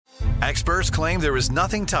Experts claim there is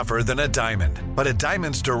nothing tougher than a diamond. But at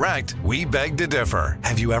Diamonds Direct, we beg to differ.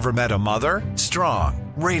 Have you ever met a mother? Strong,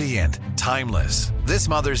 radiant, timeless. This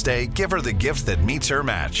Mother's Day, give her the gift that meets her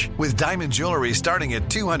match. With diamond jewelry starting at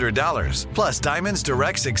 $200. Plus Diamonds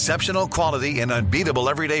Direct's exceptional quality and unbeatable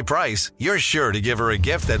everyday price, you're sure to give her a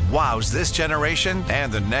gift that wows this generation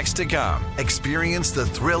and the next to come. Experience the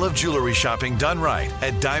thrill of jewelry shopping done right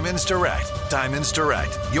at Diamonds Direct. Diamonds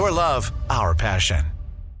Direct. Your love, our passion.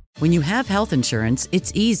 When you have health insurance,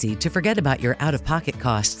 it's easy to forget about your out-of-pocket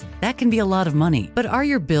costs. That can be a lot of money. But are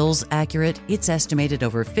your bills accurate? It's estimated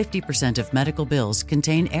over 50% of medical bills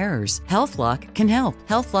contain errors. HealthLock can help.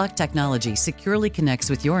 HealthLock technology securely connects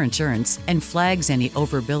with your insurance and flags any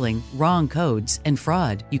overbilling, wrong codes, and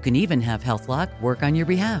fraud. You can even have HealthLock work on your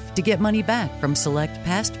behalf to get money back from select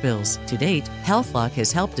past bills. To date, HealthLock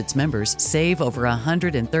has helped its members save over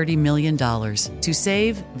 $130 million. To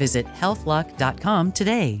save, visit healthlock.com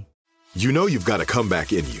today. You know you've got a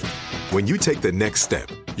comeback in you. When you take the next step,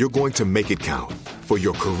 you're going to make it count. For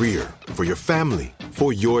your career, for your family,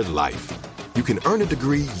 for your life. You can earn a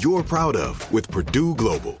degree you're proud of with Purdue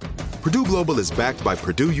Global. Purdue Global is backed by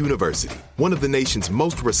Purdue University, one of the nation's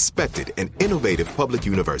most respected and innovative public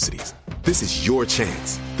universities. This is your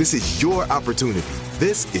chance. This is your opportunity.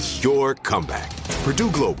 This is your comeback.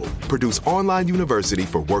 Purdue Global, Purdue's online university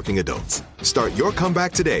for working adults. Start your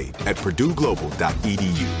comeback today at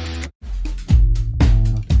purdueglobal.edu.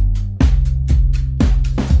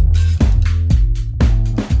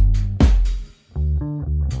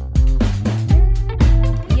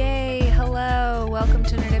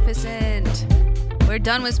 We're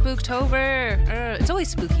done with Spooktober. It's always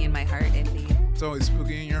spooky in my heart, Andy. It's always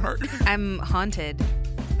spooky in your heart. I'm haunted.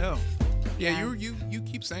 Oh, yeah. You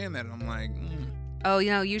keep saying that, and I'm like, Oh,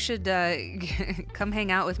 you should come hang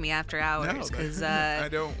out with me after hours because I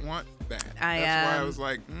don't want that. That's why I was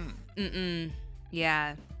like,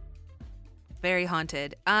 Yeah. Very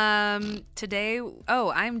haunted. Today,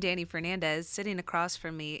 I'm Danny Fernandez. Sitting across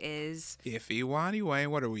from me is... Iffy Waddy Way.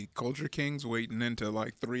 What are we, Culture Kings, waiting into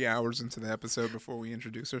like 3 hours into the episode before we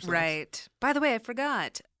introduce ourselves? Right. By the way, I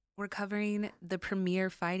forgot. We're covering the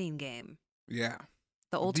premier fighting game. Yeah.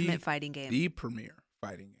 The Ultimate Fighting Game. The premier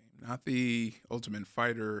fighting game. Not the Ultimate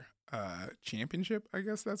Fighter Championship, I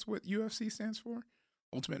guess that's what UFC stands for.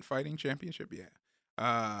 Ultimate Fighting Championship, yeah.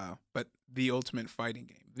 But the Ultimate Fighting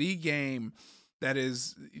Game. The game that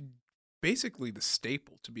is basically the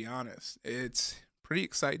staple, to be honest. It's pretty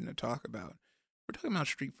exciting to talk about. We're talking about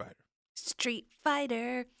Street Fighter. Street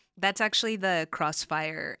Fighter. That's actually the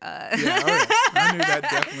Crossfire. Yeah, I knew that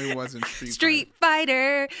definitely wasn't Street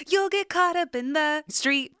Fighter. You'll get caught up in the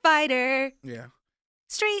Street Fighter. Yeah.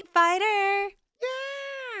 Street Fighter.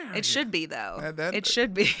 Yeah. It should be, though. It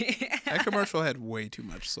should be. That commercial had way too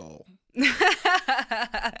much soul.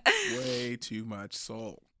 Way too much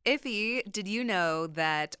soul. Iffy, did you know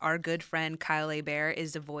that our good friend Kyle Hebert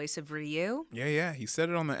is the voice of Ryu? Yeah. He said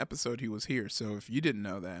it on the episode he was here. So if you didn't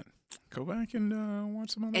know that, go back and watch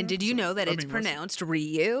some other And did you know that it's pronounced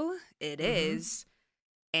Ryu? It is.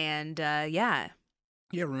 And, yeah.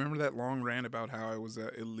 Yeah, remember that long rant about how I was an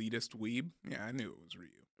elitist weeb? Yeah, I knew it was Ryu.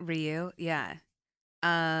 Ryu, yeah.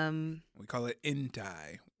 We call it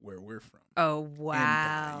Intai, where we're from. Oh,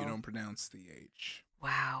 wow. Intai. You don't pronounce the H.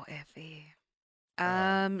 Wow, Iffy.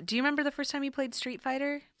 Do you remember the first time you played Street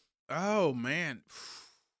Fighter? Oh, man.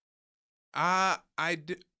 I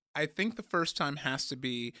think the first time has to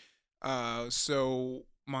be, so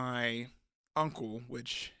my uncle,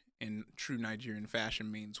 which in true Nigerian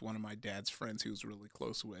fashion means one of my dad's friends he was really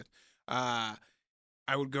close with, I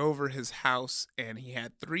would go over his house, and he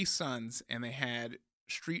had 3 sons, and they had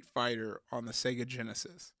Street Fighter on the Sega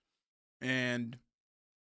Genesis. And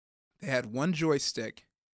they had 1 joystick,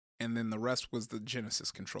 and then the rest was the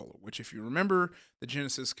Genesis controller, which if you remember, the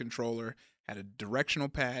Genesis controller had a directional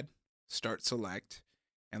pad, start select,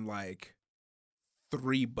 and like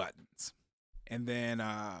 3 buttons. And then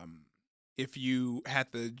if you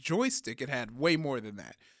had the joystick, it had way more than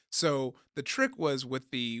that. So the trick was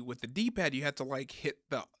with the D-pad, you had to like hit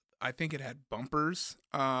I think it had bumpers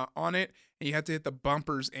on it, and you had to hit the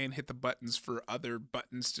bumpers and hit the buttons for other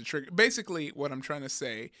buttons to trigger. Basically, what I'm trying to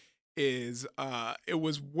say is it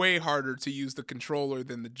was way harder to use the controller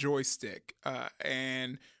than the joystick,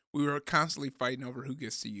 and we were constantly fighting over who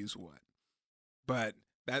gets to use what. But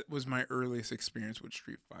that was my earliest experience with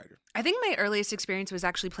Street Fighter. I think my earliest experience was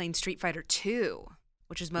actually playing Street Fighter 2,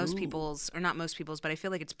 which is most people's, or not most people's, but I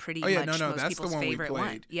feel like it's pretty much most that's people's the one favorite we played.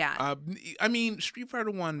 one. Yeah. I mean, Street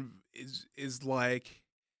Fighter 1 is like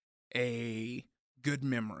a good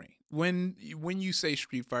memory. When you say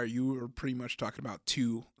Street Fighter, you are pretty much talking about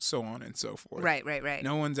 2, so on and so forth. Right.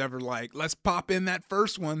 No one's ever like, let's pop in that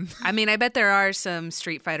first one. I mean, I bet there are some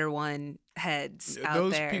Street Fighter 1 heads out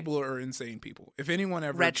Those there. people are insane people. If anyone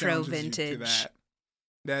ever Retro challenges vintage. you to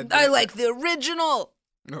that I like the original.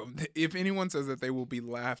 No, if anyone says that, they will be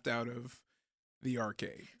laughed out of the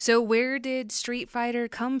arcade. So where did Street Fighter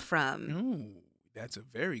come from? Oh, that's a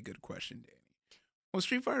very good question, Danny. Well,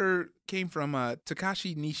 Street Fighter came from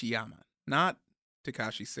Takashi Nishiyama, not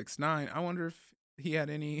Tekashi 6ix9ine. I wonder if he had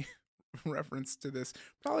any reference to this.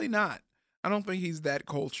 Probably not. I don't think he's that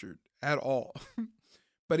cultured at all.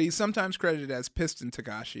 But he's sometimes credited as Piston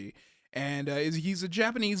Takashi. And he's a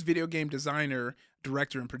Japanese video game designer,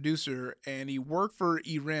 director, and producer. And he worked for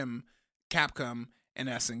Irem, Capcom, and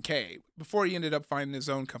SNK before he ended up finding his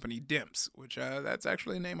own company, Dimps, which that's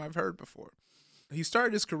actually a name I've heard before. He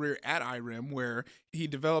started his career at Irem, where he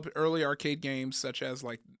developed early arcade games such as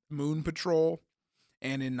like Moon Patrol,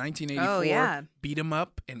 and in 1984, Beat 'em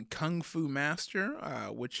Up and Kung Fu Master,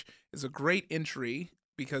 which is a great entry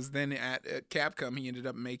because then at Capcom he ended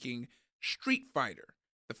up making Street Fighter,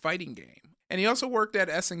 the fighting game. And he also worked at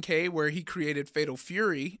SNK, where he created Fatal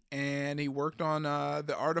Fury, and he worked on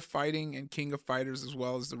The Art of Fighting and King of Fighters, as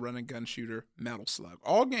well as the run-and-gun shooter Metal Slug.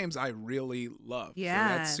 All games I really love. Yeah.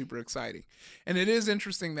 So that's super exciting. And it is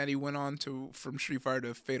interesting that he went on from Street Fighter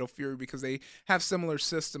to Fatal Fury, because they have similar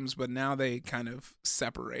systems, but now they kind of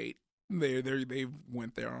separate. They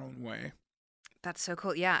went their own way. That's so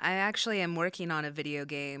cool. Yeah, I actually am working on a video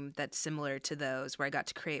game that's similar to those, where I got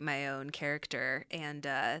to create my own character, and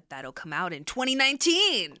that'll come out in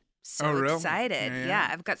 2019. So really? excited. Yeah. Yeah,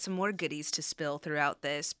 I've got some more goodies to spill throughout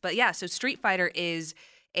this. But yeah, so Street Fighter is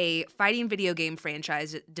a fighting video game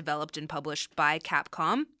franchise developed and published by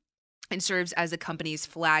Capcom and serves as the company's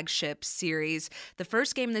flagship series. The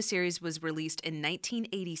first game in the series was released in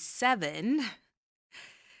 1987.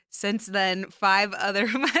 Since then, 5 other...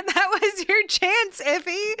 That was your chance,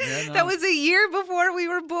 Iffy. Yeah, no. That was a year before we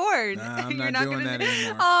were born. Nah, I'm You're not doing gonna that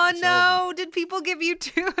anymore. Oh, It's no. over. Did people give you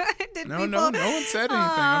 2? No one said anything.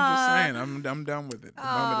 I'm just saying. I'm done with it. The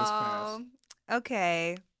moment has passed.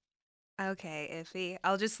 Okay, Iffy.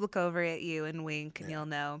 I'll just look over at you and wink, and you'll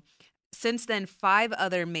know. Since then, 5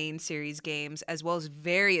 other main series games, as well as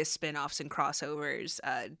various spin-offs and crossovers.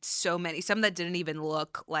 So many. Some that didn't even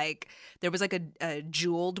look like... There was like a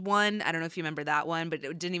jeweled one. I don't know if you remember that one, but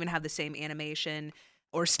it didn't even have the same animation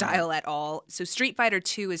or style at all. So Street Fighter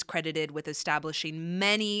II is credited with establishing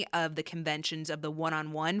many of the conventions of the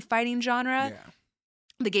one-on-one fighting genre. Yeah.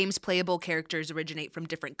 The game's playable characters originate from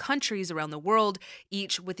different countries around the world,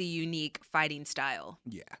 each with a unique fighting style.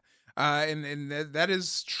 Yeah. And that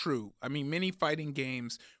is true. I mean, many fighting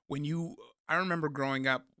games, I remember growing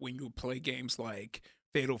up when you would play games like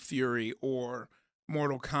Fatal Fury or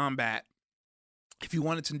Mortal Kombat, if you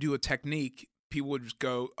wanted to do a technique, people would just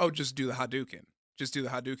go, oh, just do the Hadouken. Just do the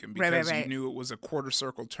Hadouken, because Right. you knew it was a quarter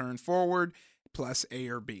circle turn forward plus A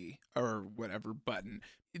or B or whatever button.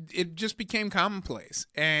 It just became commonplace.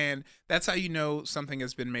 And that's how you know something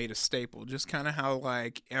has been made a staple. Just kind of how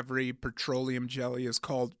like every petroleum jelly is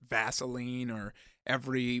called Vaseline, or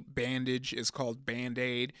every bandage is called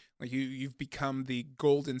Band-Aid. Like you've become the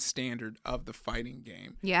golden standard of the fighting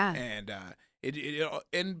game. Yeah.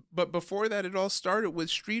 And but before that, it all started with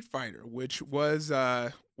Street Fighter, which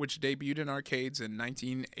debuted in arcades in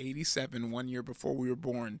 1987, 1 year before we were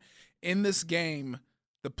born. In this game,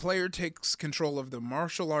 the player takes control of the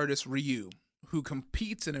martial artist Ryu, who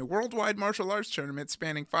competes in a worldwide martial arts tournament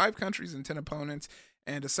spanning 5 countries and 10 opponents,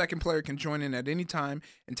 and a second player can join in at any time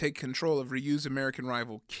and take control of Ryu's American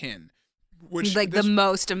rival, Ken. The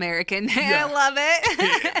most American. Yeah. I love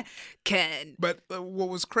it. Ken. But what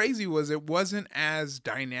was crazy was it wasn't as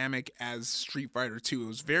dynamic as Street Fighter 2. It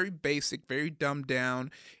was very basic, very dumbed down.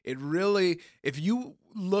 It really, if you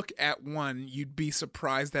look at one, you'd be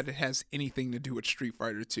surprised that it has anything to do with Street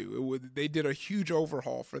Fighter 2. They did a huge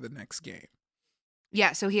overhaul for the next game.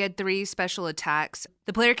 Yeah, so he had 3 special attacks.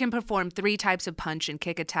 The player can perform 3 types of punch and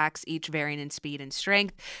kick attacks, each varying in speed and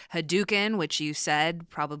strength. Hadouken, which you said,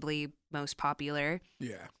 probably most popular.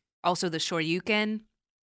 Yeah. Also the Shoryuken.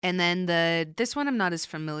 And then this one I'm not as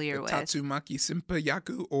familiar with. Tatsumaki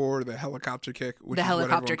Senpayaku, or the helicopter kick. Which The is what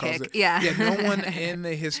helicopter everyone calls kick, it. yeah. Yeah, no one in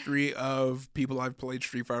the history of people I've played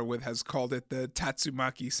Street Fighter with has called it the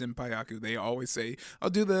Tatsumaki Senpayaku. They always say, I'll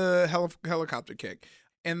do the helicopter kick.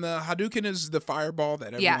 And the Hadouken is the fireball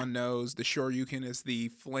that everyone knows. The Shoryuken is the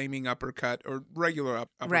flaming uppercut, or regular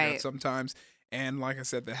uppercut sometimes. And like I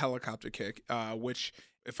said, the helicopter kick, which,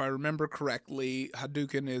 if I remember correctly,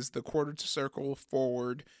 Hadouken is the quarter to circle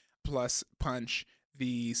forward plus punch.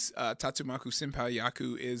 The Tatsumaku Senpai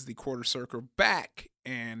Yaku is the quarter circle back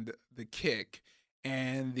and the kick.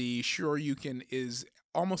 And the Shoryuken is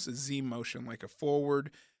almost a Z motion, like a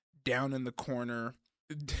forward, down in the corner,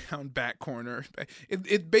 down back corner.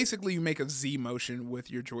 It basically, you make a Z motion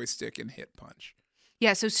with your joystick and hit punch.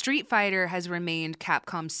 Yeah, so Street Fighter has remained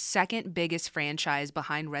Capcom's second biggest franchise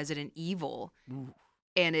behind Resident Evil. Ooh.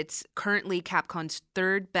 And it's currently Capcom's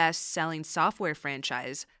third best-selling software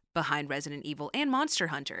franchise behind Resident Evil and Monster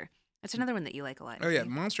Hunter. That's another one that you like a lot. Oh, yeah.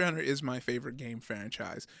 Monster Hunter is my favorite game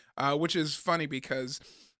franchise, which is funny because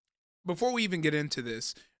before we even get into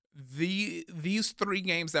this, these three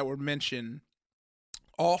games that were mentioned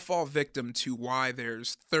all fall victim to why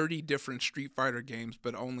there's 30 different Street Fighter games,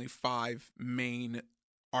 but only 5 main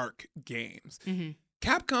arc games. Mm-hmm.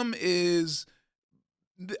 Capcom is,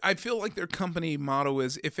 I feel like their company motto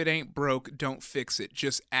is, if it ain't broke, don't fix it.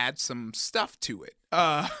 Just add some stuff to it.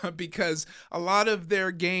 Because a lot of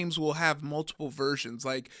their games will have multiple versions.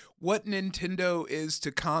 Like what Nintendo is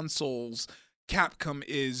to consoles, Capcom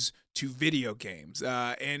is to video games.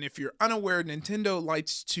 And if you're unaware, Nintendo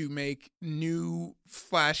likes to make new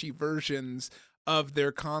flashy versions of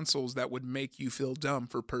their consoles that would make you feel dumb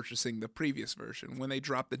for purchasing the previous version. When they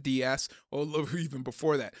dropped the DS, or even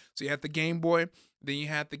before that. So you had the Game Boy, then you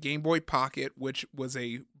had the Game Boy Pocket, which was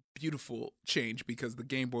a beautiful change because the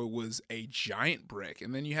Game Boy was a giant brick.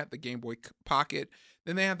 And then you had the Game Boy Pocket,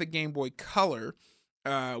 then they had the Game Boy Color.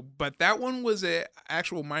 But that one was an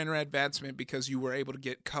actual minor advancement because you were able to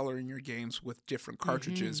get color in your games with different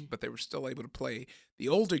cartridges, but they were still able to play the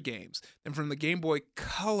older games. And from the Game Boy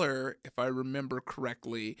Color, if I remember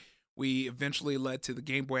correctly, we eventually led to the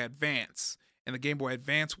Game Boy Advance. And the Game Boy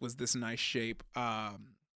Advance was this nice shape.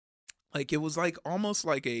 Like it was like almost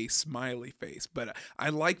like a smiley face, but I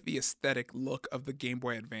like the aesthetic look of the Game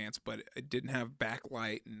Boy Advance, but it didn't have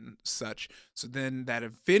backlight and such. So then that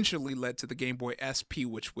eventually led to the Game Boy SP,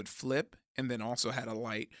 which would flip and then also had a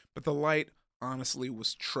light, but the light honestly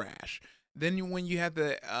was trash. Then when you had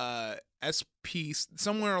the SP,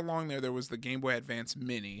 somewhere along there was the Game Boy Advance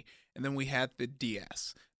Mini, and then we had the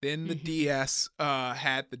DS. Then the DS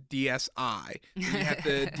had the DSi, then you had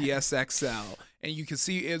the DSXL, and you can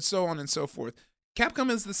see it, so on and so forth. Capcom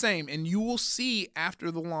is the same, and you will see after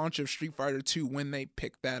the launch of Street Fighter 2 when they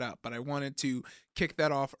pick that up. But I wanted to kick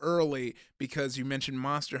that off early because you mentioned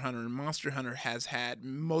Monster Hunter, and Monster Hunter has had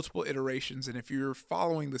multiple iterations, and if you're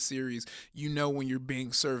following the series, you know when you're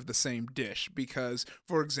being served the same dish. Because,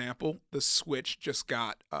 for example, the Switch just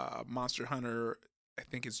got Monster Hunter, I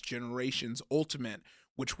think it's Generations Ultimate,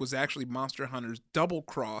 which was actually Monster Hunter's Double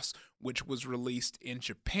Cross, which was released in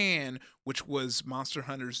Japan, which was Monster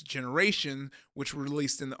Hunter's Generation, which was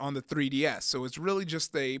released on the 3DS. So it's really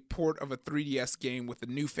just a port of a 3DS game with a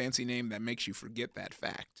new fancy name that makes you forget that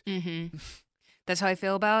fact. Mm-hmm. That's how I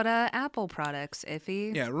feel about Apple products,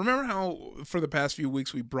 Iffy. Yeah, remember how for the past few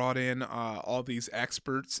weeks we brought in all these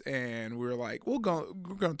experts and we were like, we're going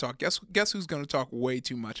to talk. Guess who's going to talk way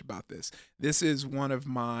too much about this? This is one of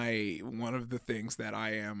the things that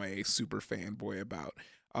I am a super fanboy about.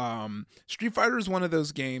 Street Fighter is one of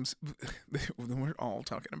those games. We're all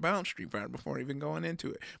talking about Street Fighter before even going into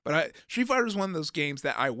it. But Street Fighter is one of those games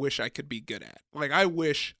that I wish I could be good at. Like, I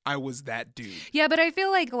wish I was that dude. Yeah, but I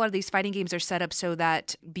feel like a lot of these fighting games are set up so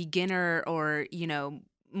that beginner or,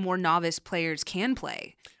 more novice players can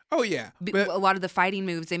play. Oh, yeah. But a lot of the fighting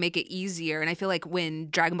moves, they make it easier. And I feel like when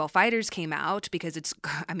Dragon Ball FighterZ came out, because it's,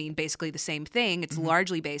 basically the same thing, it's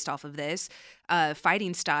largely based off of this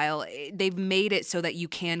fighting style, they've made it so that you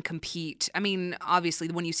can compete. Obviously,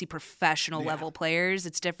 when you see professional level players,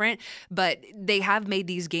 it's different. But they have made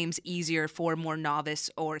these games easier for more novice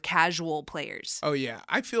or casual players. Oh, yeah.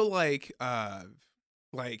 I feel like that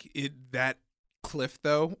cliff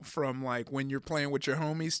though from like when you're playing with your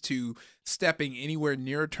homies to stepping anywhere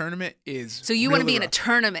near a tournament is so you really want to be in a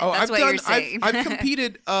tournament. That's what you're saying. I've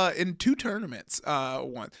competed in 2 tournaments.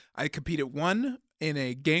 Once I competed one in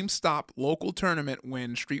a GameStop local tournament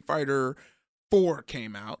when Street Fighter 4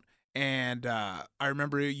 came out. And I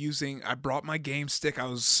remember I brought my game stick. I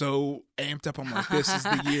was so amped up. I'm like, this is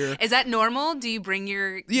the year. Is that normal? Do you bring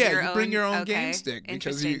your you own? bring your own game stick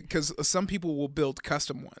because some people will build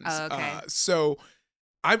custom ones. Oh, okay. So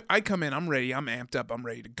I come in, I'm ready, I'm amped up, I'm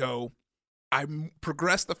ready to go. I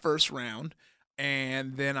progress the first round,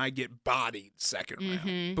 and then I get bodied second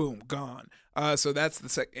round. Boom, gone. So that's the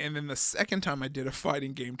second. And then the second time I did a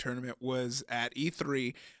fighting game tournament was at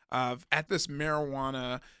E3 at this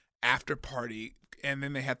marijuana after party, and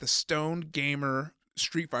then they had the Stone Gamer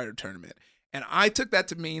Street Fighter tournament, and I took that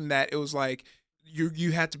to mean that it was like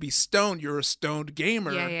you had to be stoned. You're a stoned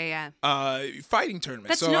gamer. Yeah. Fighting tournament.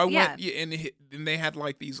 That's So I went yeah. and they had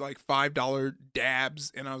like these like $5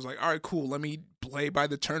 dabs, and I was like, all right, cool. Let me play by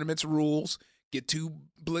the tournament's rules. Get 2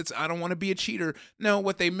 blitz. I don't want to be a cheater. No,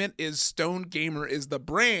 what they meant is Stoned Gamer is the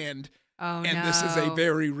brand. Oh, and no. this is a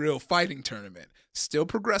very real fighting tournament. Still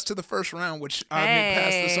progressed to the first round, which I mean,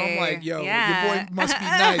 past this. So I'm like, yo, yeah. your boy must be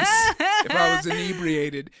nice if I was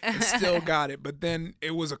inebriated and still got it. But then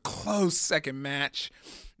it was a close second match,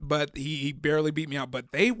 but he barely beat me out.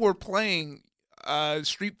 But they were playing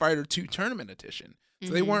Street Fighter 2 Tournament Edition.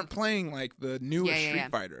 So they weren't playing like the newest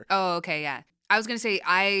Street Fighter. Oh, okay, yeah. I was going to say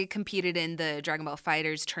I competed in the Dragon Ball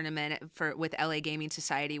FighterZ tournament with LA Gaming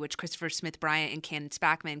Society, which Christopher Smith Bryant and Cannon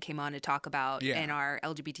Spackman came on to talk about in our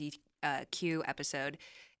LGBTQ episode.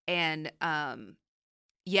 And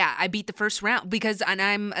I beat the first round because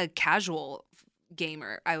I'm a casual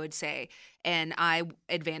gamer, I would say, and I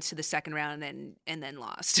advanced to the second round and then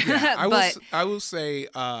lost. Yeah, I will say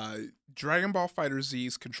Dragon Ball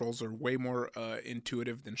FighterZ's controls are way more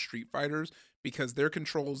intuitive than Street Fighter's, because their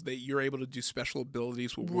controls, that you're able to do special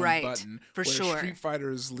abilities with one button. For sure. Street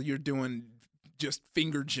Fighters, you're doing just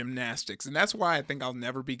finger gymnastics. And that's why I think I'll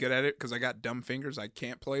never be good at it, because I got dumb fingers. I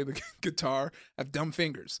can't play the guitar. I have dumb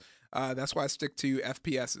fingers. That's why I stick to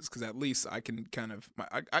FPSs, because at least I can kind of,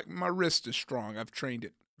 my wrist is strong. I've trained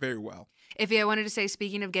it very well. Iffy, I wanted to say,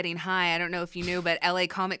 speaking of getting high, I don't know if you knew, but LA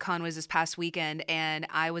Comic Con was this past weekend, and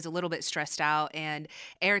I was a little bit stressed out. And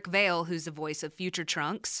Eric Vale, who's the voice of Future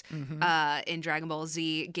Trunks in Dragon Ball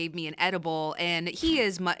Z, gave me an edible, and he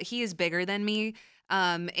is bigger than me.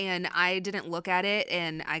 And I didn't look at it,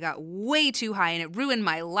 and I got way too high, and it ruined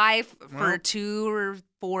my life for 2 or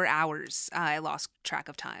 4 hours. I lost track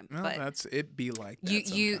of time. Well, but it be like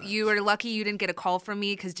that you were lucky you didn't get a call from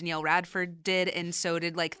me, because Danielle Radford did, and so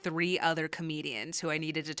did like 3 other comedians who I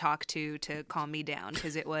needed to talk to calm me down,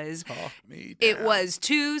 because it was it was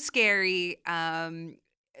too scary.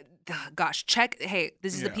 Gosh, check. Hey,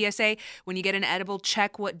 this is the PSA. When you get an edible,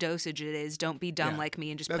 check what dosage it is. Don't be dumb like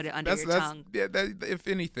me and just put it under your tongue. Yeah, if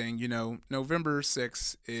anything, November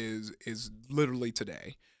 6th is literally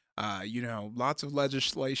today. Lots of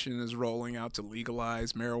legislation is rolling out to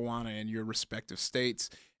legalize marijuana in your respective states.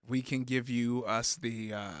 We can give you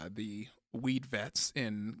the weed vets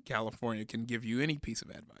in California can give you any piece of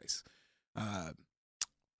advice.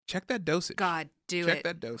 Check that dosage. God, check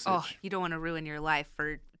that dosage. Oh, you don't want to ruin your life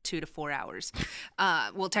for 2 to 4 hours.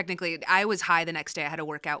 Well, technically, I was high the next day. I had to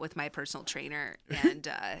work out with my personal trainer,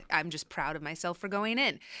 and I'm just proud of myself for going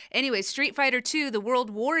in. Anyway, Street Fighter II, The World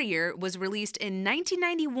Warrior, was released in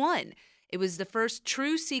 1991. It was the first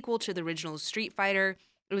true sequel to the original Street Fighter.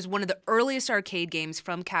 It was one of the earliest arcade games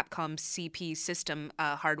from Capcom's CP system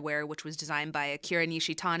hardware, which was designed by Akira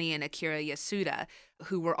Nishitani and Akira Yasuda,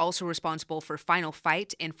 who were also responsible for Final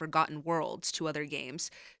Fight and Forgotten Worlds, 2 other games.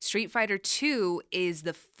 Street Fighter II is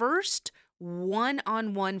the first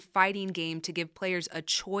one-on-one fighting game to give players a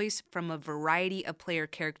choice from a variety of player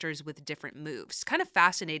characters with different moves. It's kind of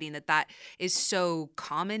fascinating that is so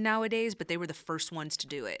common nowadays, but they were the first ones to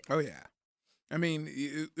do it. Oh, yeah. I mean,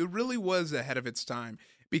 it really was ahead of its time,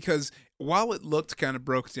 because while it looked kind of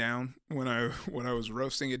broke down when I was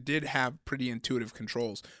roasting, it did have pretty intuitive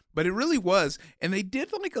controls. But it really was, and they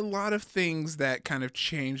did like a lot of things that kind of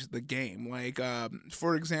changed the game. Like,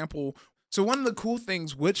 for example, so one of the cool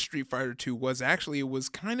things with Street Fighter II was actually it was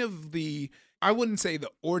kind of I wouldn't say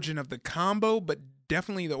the origin of the combo, but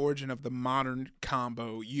definitely the origin of the modern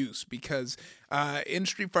combo use, because in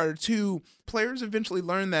Street Fighter II, players eventually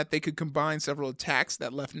learned that they could combine several attacks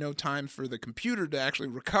that left no time for the computer to actually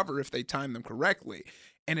recover if they timed them correctly.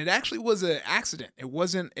 And it actually was an accident. It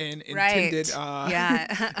wasn't an intended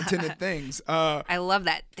intended things. I love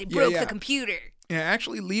that. They broke the computer. Yeah,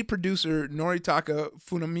 actually, lead producer Noritaka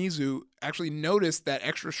Funamizu actually noticed that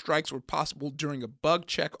extra strikes were possible during a bug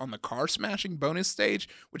check on the car smashing bonus stage,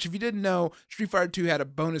 which, if you didn't know, Street Fighter 2 had a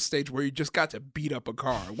bonus stage where you just got to beat up a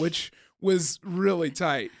car, which was really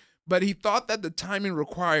tight. But he thought that the timing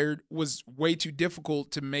required was way too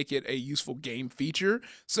difficult to make it a useful game feature,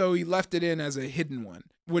 so he left it in as a hidden one,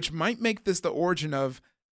 which might make this the origin of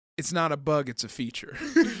it's not a bug, it's a feature.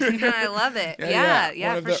 I love it. Yeah,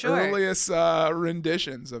 one of for the sure. earliest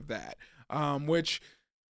renditions of that, which,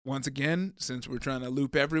 once again, since we're trying to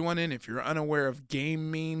loop everyone in, if you're unaware of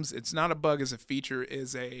game memes, it's not a bug, it's a feature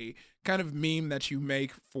is a kind of meme that you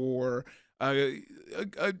make for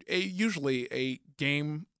usually a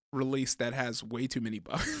game release that has way too many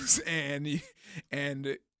bugs, and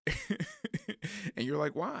you're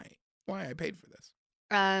like, why I paid for this.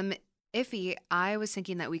 Iffy, I was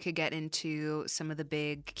thinking that we could get into some of the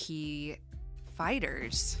big key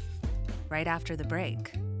fighters. right after the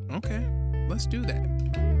break. Okay, let's do that.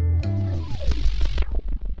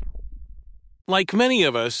 Like many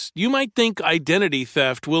of us, you might think identity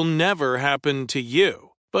theft will never happen to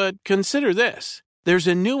you. But consider this. There's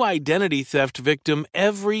a new identity theft victim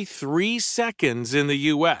every 3 seconds in the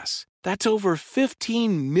U.S. That's over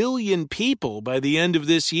 15 million people by the end of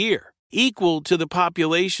this year, equal to the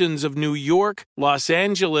populations of New York, Los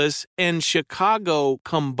Angeles, and Chicago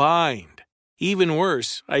combined. Even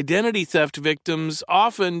worse, identity theft victims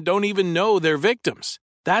often don't even know they're victims.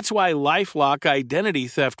 That's why LifeLock Identity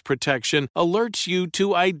Theft Protection alerts you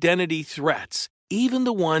to identity threats, even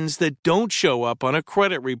the ones that don't show up on a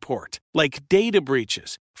credit report, like data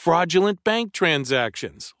breaches, fraudulent bank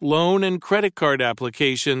transactions, loan and credit card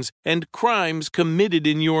applications, and crimes committed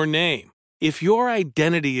in your name. If your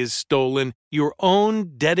identity is stolen, your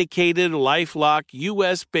own dedicated LifeLock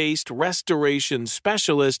U.S.-based restoration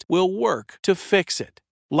specialist will work to fix it.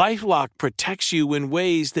 LifeLock protects you in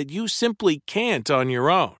ways that you simply can't on your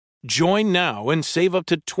own. Join now and save up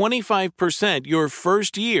to 25% your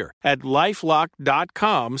first year at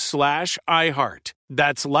LifeLock.com/iHeart.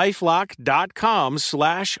 That's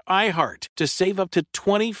LifeLock.com/iHeart to save up to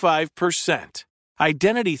 25%.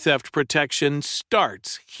 Identity theft protection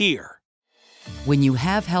starts here. When you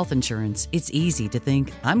have health insurance, it's easy to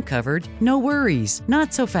think, I'm covered, no worries.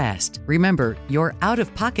 Not so fast. Remember, your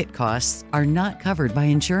out-of-pocket costs are not covered by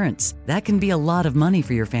insurance. That can be a lot of money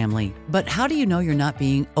for your family. But how do you know you're not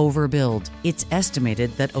being overbilled? It's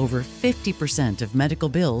estimated that over 50% of medical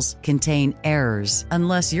bills contain errors.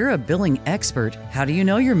 Unless you're a billing expert, how do you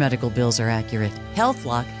know your medical bills are accurate?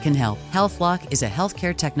 HealthLock can help. HealthLock is a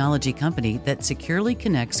healthcare technology company that securely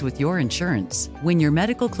connects with your insurance. When your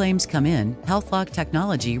medical claims come in, HealthLock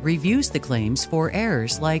technology reviews the claims for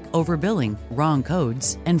errors like overbilling, wrong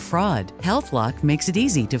codes, and fraud. HealthLock makes it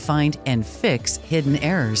easy to find and fix hidden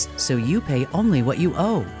errors so you pay only what you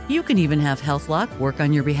owe. You can even have HealthLock work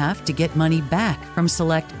on your behalf to get money back from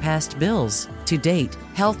select past bills. To date,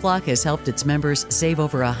 HealthLock has helped its members save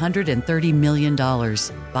over $130 million.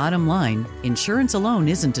 Bottom line, insurance alone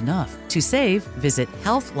isn't enough. To save, visit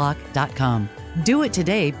healthlock.com. Do it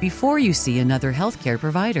today before you see another healthcare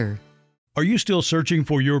provider. Are you still searching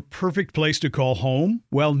for your perfect place to call home?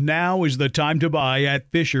 Well, now is the time to buy at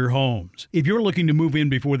Fisher Homes. If you're looking to move in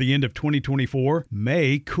before the end of 2024,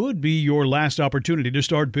 May could be your last opportunity to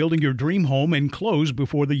start building your dream home and close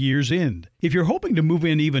before the year's end. If you're hoping to move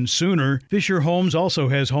in even sooner, Fisher Homes also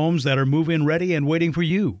has homes that are move-in ready and waiting for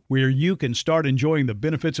you, where you can start enjoying the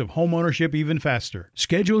benefits of homeownership even faster.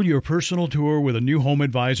 Schedule your personal tour with a new home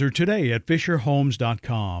advisor today at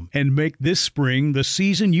FisherHomes.com and make this spring the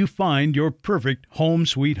season you find your perfect home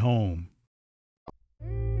sweet home.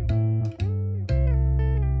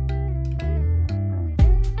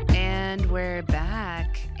 And we're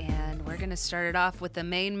back, and we're going to start it off with the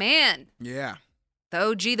main man. Yeah. The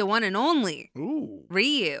OG, the one and only. Ooh.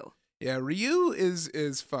 Ryu. Yeah, Ryu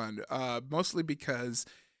is fun. Mostly because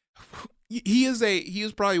he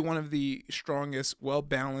is probably one of the strongest,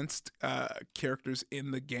 well-balanced characters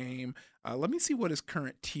in the game. Let me see what his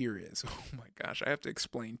current tier is. Oh my gosh, I have to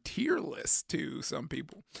explain tier lists to some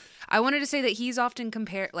people. I wanted to say that he's often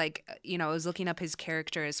compared, I was looking up his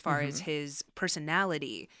character as far as his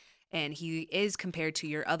personality, and he is compared to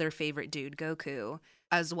your other favorite dude, Goku,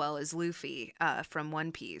 as well as Luffy from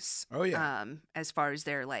One Piece. Oh, yeah. As far as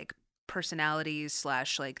their, personalities /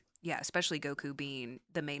 especially Goku being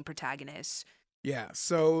the main protagonist. Yeah,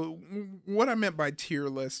 so what I meant by tier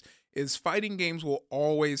list is fighting games will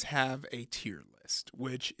always have a tier list,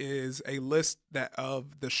 which is a list that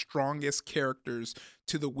of the strongest characters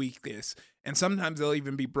to the weakest. And sometimes they'll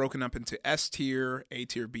even be broken up into S tier, A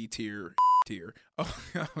tier, B tier, tier. Oh,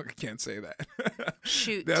 I can't say that.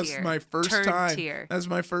 Shoot That's tier. my first Turd time. tier. That's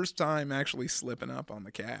my first time actually slipping up on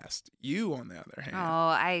the cast. You, on the other hand. Oh,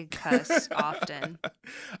 I cuss often.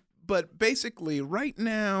 But basically, right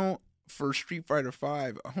now for Street Fighter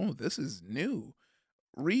V, this is new.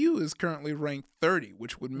 Ryu is currently ranked 30,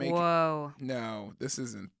 which would make Whoa. No, this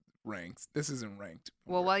isn't ranked.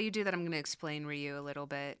 Well, while you do that, I'm going to explain Ryu a little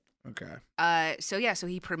bit. Okay. So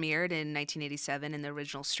he premiered in 1987 in the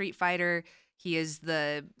original Street Fighter. He is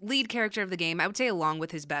the lead character of the game, I would say, along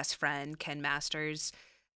with his best friend, Ken Masters.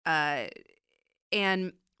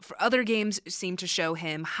 And for other games seem to show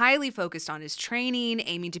him highly focused on his training,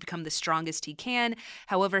 aiming to become the strongest he can.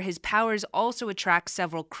 However, his powers also attract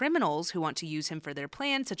several criminals who want to use him for their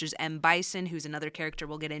plans, such as M. Bison, who's another character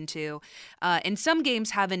we'll get into. And some games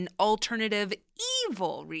have an alternative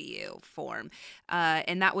evil Ryu form,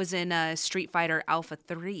 and that was in Street Fighter Alpha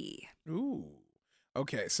 3. Ooh.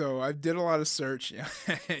 Okay, so I did a lot of search.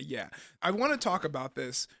 Yeah. I want to talk about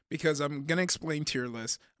this because I'm going to explain tier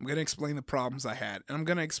lists. I'm going to explain the problems I had, and I'm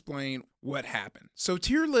going to explain what happened. So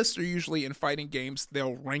tier lists are usually in fighting games,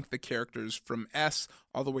 they'll rank the characters from S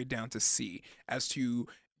all the way down to C as to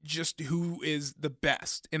just who is the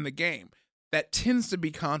best in the game. That tends to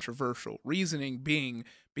be controversial, reasoning being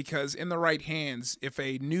because in the right hands, if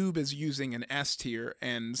a noob is using an S tier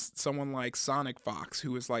and someone like Sonic Fox,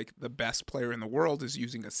 who is like the best player in the world, is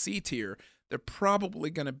using a C tier, they're probably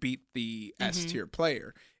going to beat the S tier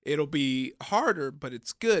player. It'll be harder, but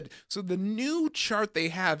it's good. So the new chart they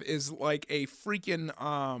have is like a freaking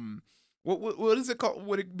what is it called?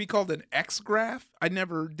 Would it be called an X graph? I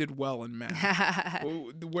never did well in math.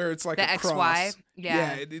 Where it's like the a cross. XY?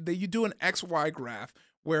 Yeah. You do an XY graph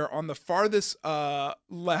where on the farthest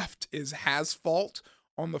left is has fault,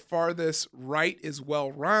 on the farthest right is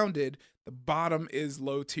well-rounded, the bottom is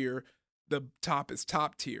low tier, the top is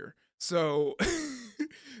top tier. So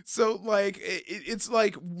so like it's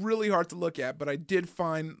like really hard to look at, but I did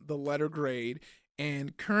find the letter grade,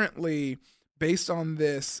 and currently based on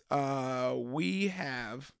this, we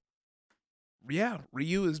have,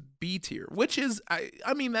 Ryu is B tier, which is,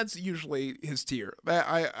 I mean, that's usually his tier.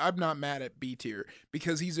 I'm not mad at B tier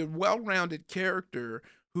because he's a well-rounded character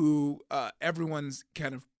who everyone's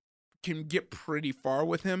kind of can get pretty far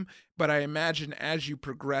with him. But I imagine as you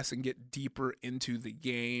progress and get deeper into the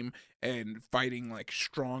game and fighting like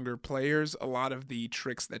stronger players, a lot of the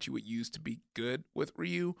tricks that you would use to be good with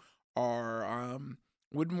Ryu are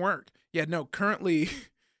wouldn't work. Yeah, no, currently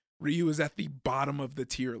Ryu is at the bottom of the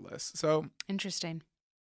tier list. So Interesting.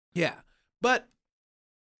 yeah, but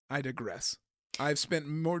I digress. I've spent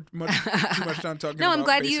too much time talking No, about I'm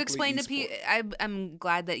glad basically you explained esports. I'm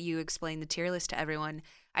glad that you explained the tier list to everyone.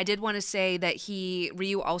 I did want to say that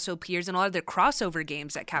Ryu also appears in a lot of the crossover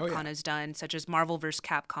games that Capcom has done, such as Marvel vs.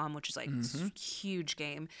 Capcom, which is like a huge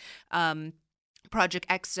game. Project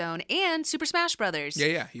X Zone and Super Smash Brothers.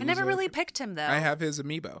 Yeah. I never really picked him though. I have his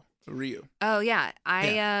amiibo, Ryu. Oh yeah,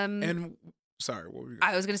 And sorry, what were you?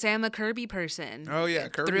 I was gonna say I'm a Kirby person. Oh yeah,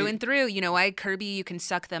 Kirby through and through. You know why? Kirby, you can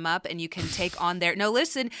suck them up, and you can take on their. No,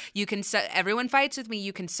 listen, you can. Everyone fights with me.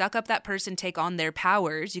 You can suck up that person, take on their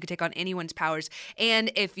powers. You can take on anyone's powers,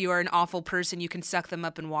 and if you're an awful person, you can suck them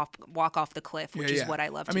up and walk off the cliff, which is what I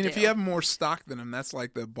love to do. I mean, if you have more stock than him, that's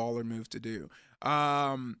like the baller move to do.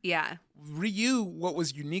 Yeah. Ryu, what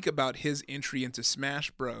was unique about his entry into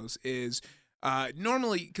Smash Bros. Is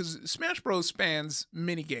normally, because Smash Bros. Spans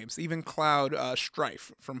many games, even Cloud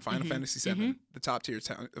Strife from Final Fantasy VII, the top tier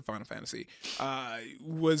of Final Fantasy,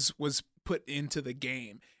 was put into the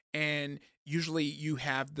game. And usually you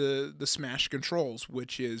have the Smash controls,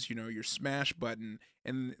 which is, your Smash button,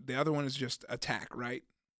 and the other one is just attack, right?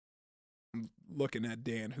 I'm looking at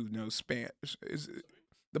Dan, who knows Spanish.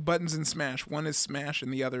 The buttons in Smash, one is Smash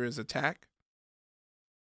and the other is attack?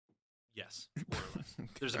 Yes.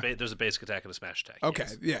 There's a basic attack and a smash attack. Okay,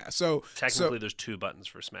 yes. yeah. So technically there's two buttons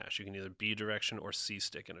for Smash. You can either B direction or C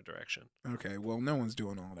stick in a direction. Okay, well, no one's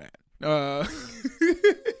doing all that.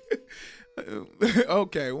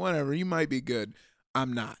 Okay, whatever. You might be good.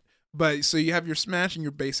 I'm not. But so you have your Smash and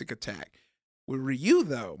your basic attack. With Ryu,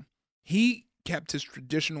 though, he kept his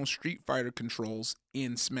traditional Street Fighter controls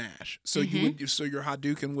in Smash. So your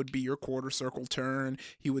Hadouken would be your quarter circle turn.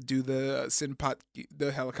 He would do the Senpat,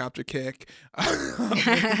 the helicopter kick,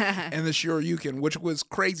 and the Shoryuken, which was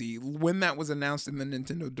crazy when that was announced in the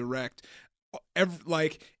Nintendo Direct.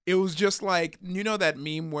 It was just like, that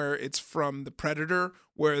meme where it's from the Predator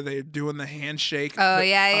where they're doing the handshake. Oh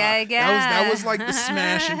yeah. That was like the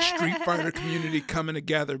Smash and Street Fighter community coming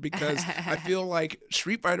together, because I feel like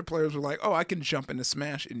Street Fighter players were like, oh, I can jump into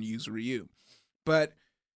Smash and use Ryu. But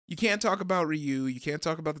you can't talk about Ryu, you can't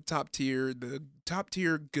talk about the top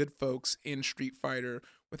tier good folks in Street Fighter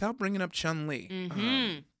without bringing up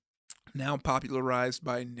Chun-Li. Now popularized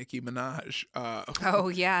by Nicki Minaj. Oh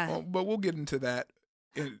yeah. But we'll get into that.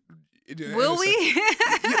 Will we?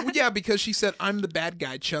 Yeah, because she said, I'm the bad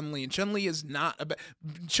guy, Chun-Li. And Chun-Li is not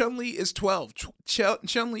Chun-Li is 12.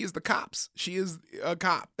 Chun-Li is the cops. She is a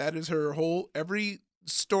cop. That is her every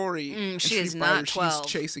story. She is not 12.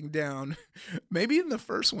 She's chasing down. Maybe in the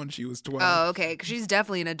first one she was 12. Oh, okay. Because she's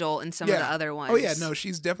definitely an adult in some of the other ones. Oh, yeah. No,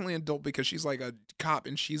 she's definitely an adult because she's like a cop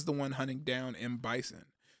and she's the one hunting down M. Bison.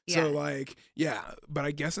 Yeah. So, but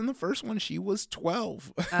I guess in the first one she was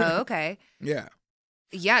 12. Oh, okay. Yeah.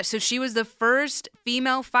 Yeah, so she was the first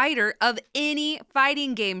female fighter of any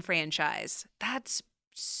fighting game franchise. That's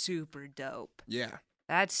super dope. Yeah.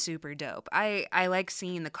 That's super dope. I like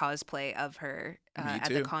seeing the cosplay of her at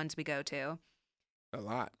the cons we go to. A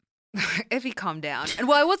lot. Iffy, calm down. And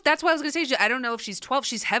well, that's why I was gonna say. I don't know if she's 12.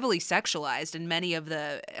 She's heavily sexualized in many of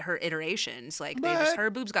her iterations. Like her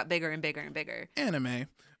boobs got bigger and bigger and bigger. Anime.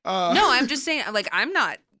 No, I'm just saying. Like, I'm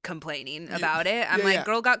not complaining about it. I'm like,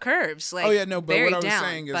 girl got curves. Like, but what I was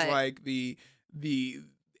saying is like the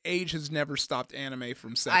age has never stopped anime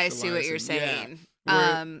from sexualizing. I see what you're saying.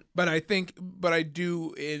 But I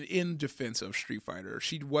do in defense of Street Fighter,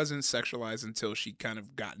 she wasn't sexualized until she kind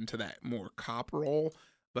of got into that more cop role.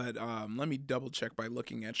 But let me double check by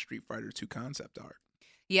looking at Street Fighter 2 concept art.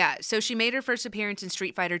 Yeah, so she made her first appearance in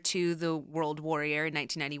Street Fighter II: The World Warrior in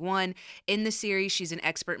 1991. In the series, she's an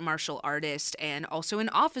expert martial artist and also an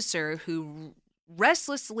officer who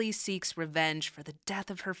restlessly seeks revenge for the death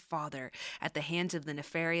of her father at the hands of the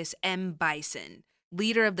nefarious M. Bison,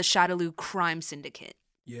 leader of the Shadaloo crime syndicate.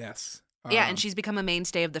 Yes. Yeah, and she's become a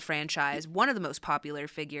mainstay of the franchise, one of the most popular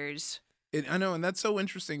figures. I know, and that's so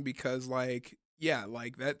interesting because, like, yeah,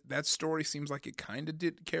 like that story seems like it kind of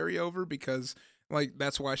did carry over because, like,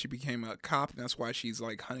 that's why she became a cop, and that's why she's,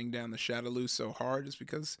 like, hunting down the Shadaloo so hard, is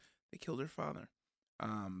because they killed her father.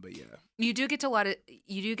 But yeah, you do get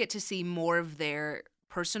to see more of their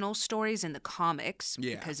personal stories in the comics,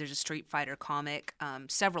 yeah, because there's a Street Fighter comic,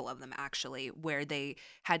 several of them actually, where they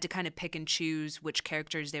had to kind of pick and choose which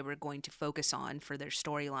characters they were going to focus on for their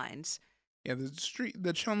storylines. Yeah,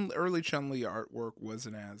 the early Chun-Li artwork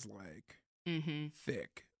wasn't as like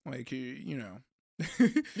thick, like you know.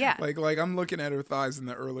 Yeah, like I'm looking at her thighs in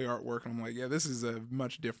the early artwork, and I'm like, yeah, this is a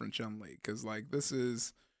much different Chun-Li, because like this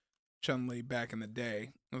is Chun-Li back in the day.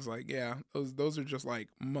 I was like, yeah, those are just like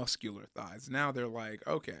muscular thighs. Now they're like,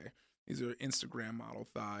 okay, these are Instagram model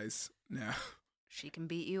thighs now. She can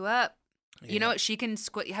beat you up. Yeah. You know what? She can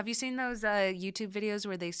have you seen those YouTube videos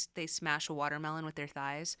where they smash a watermelon with their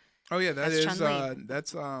thighs? Oh yeah, that's Chun-Li.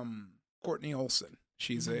 That's Courtney Olsen.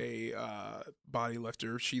 She's a body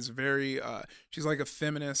lifter. She's she's like a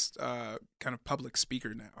feminist kind of public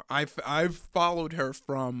speaker now. I've followed her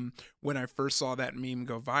from when I first saw that meme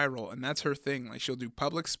go viral, and that's her thing. Like, she'll do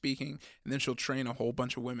public speaking, and then she'll train a whole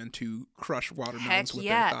bunch of women to crush watermelons with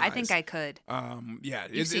their thighs. I think I could. Yeah,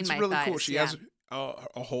 it's really thighs, cool. She has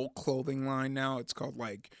a whole clothing line now. It's called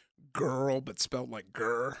like Girl, but spelled like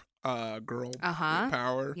Girl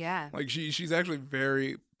Power. Yeah, like she's actually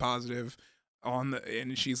very positive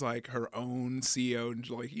and she's like her own CEO, and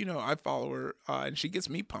like, you know, I follow her and she gets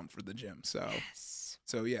me pumped for the gym. So yes.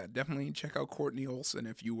 So yeah, definitely check out Courtney Olsen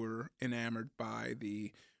if you were enamored by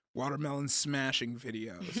the watermelon smashing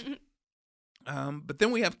videos. But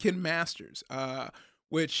then we have Ken Masters,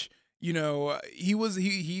 which, you know, he's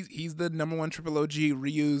the #1 Triple OG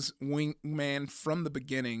Ryu's wingman from the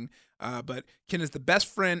beginning. But Ken is the best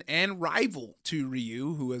friend and rival to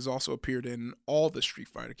Ryu, who has also appeared in all the Street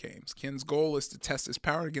Fighter games. Ken's goal is to test his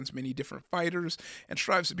power against many different fighters and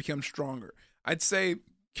strives to become stronger. I'd say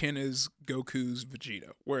Ken is Goku's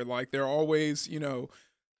Vegeta, where like they're always, you know,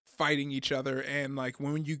 fighting each other, and like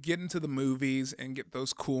when you get into the movies and get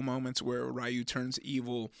those cool moments where Ryu turns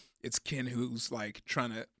evil, it's Ken who's like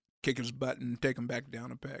trying to kick his butt and take him back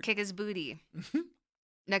down a peg. Kick his booty.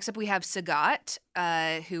 Next up, we have Sagat,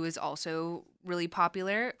 who is also really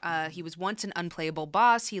popular. He was once an unplayable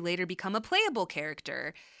boss. He later became a playable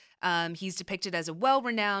character. He's depicted as a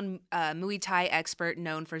well-renowned Muay Thai expert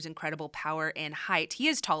known for his incredible power and height. He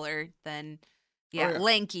is taller than,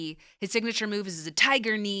 lanky. His signature move is a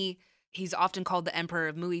tiger knee. He's often called the Emperor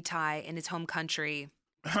of Muay Thai in his home country.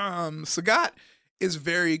 Sagat is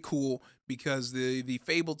very cool because the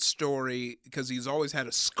fabled story, because he's always had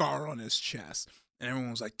a scar on his chest. And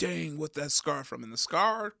everyone was like, dang, what's that scar from? And the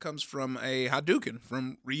scar comes from a Hadouken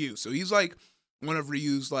from Ryu. So he's like one of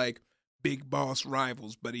Ryu's like big boss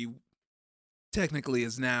rivals, but he technically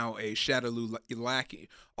is now a Shadaloo lackey.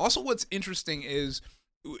 Also, what's interesting is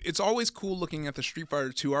it's always cool looking at the Street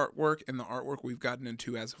Fighter 2 artwork and the artwork we've gotten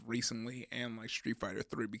into as of recently, and like Street Fighter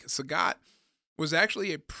 3, because Sagat was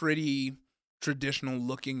actually a pretty traditional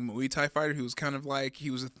looking Muay Thai fighter. He was kind of like,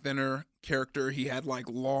 he was a thinner character. He had like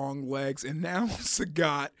long legs, and now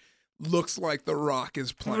Sagat looks like The Rock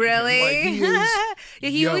is playing. Really?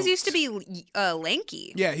 Like, he always used to be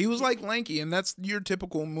lanky. Yeah, he was like lanky, and that's your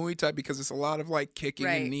typical Muay Thai because it's a lot of like kicking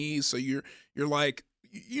and knees. So you're like,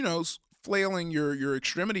 you know, flailing your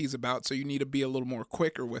extremities about, so you need to be a little more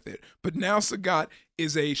quicker with it. But now Sagat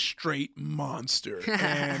is a straight monster,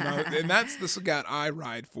 and that's the Sagat I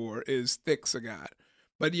ride for, is thick Sagat.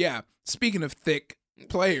 But yeah, speaking of thick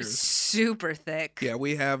players, super thick. Yeah,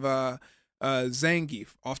 we have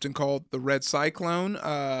Zangief, often called the Red Cyclone,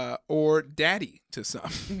 or Daddy to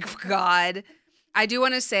some. God. I do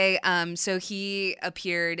want to say, so he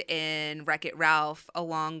appeared in Wreck-It Ralph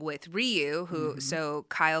along with Ryu, who, so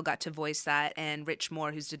Kyle got to voice that, and Rich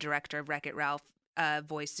Moore, who's the director of Wreck-It Ralph,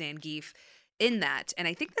 voiced Zangief in that. And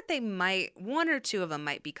I think that they might, one or two of them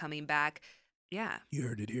might be coming back. Yeah. You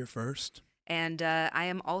heard it here first. And I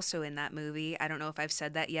am also in that movie. I don't know if I've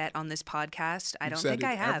said that yet on this podcast. I You've don't said think it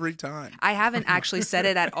I have. every time. I haven't actually said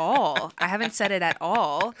it at all. I haven't said it at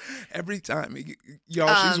all. Every time.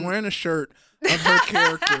 Y'all, she's wearing a shirt of her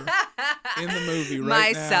character in the movie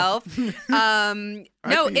right Myself. No,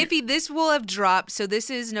 Iffy, this will have dropped. So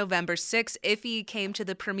this is November 6th. Iffy came to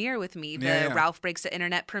the premiere with me, the Ralph Breaks the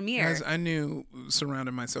Internet premiere. As I knew,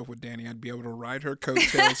 surrounding myself with Danny, I'd be able to ride her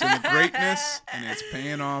coattails into greatness, and it's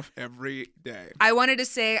paying off every day. I wanted to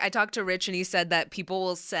say, I talked to Rich, and he said that people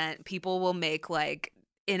will make like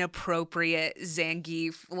inappropriate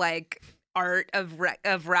Zangief like art of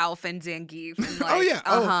Ralph and Zangief. And, like, oh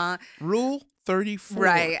yeah, Rule 34.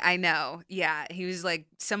 Right, I know. Yeah, he was like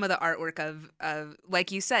some of the artwork of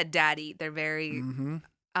like you said, Daddy. They're very. You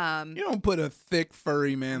don't put a thick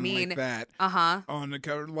furry man like that on the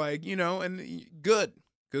cover, like, you know, and good.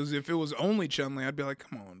 Because if it was only Chun-Li, I'd be like,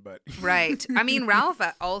 come on, but. Right. I mean, Ralph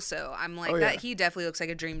also, I'm like, that. He definitely looks like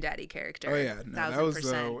a Dream Daddy character. Oh, yeah. No, that was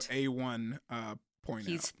the A1 point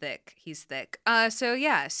He's out. thick. He's thick.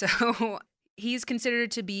 So he's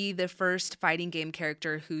considered to be the first fighting game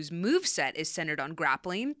character whose moveset is centered on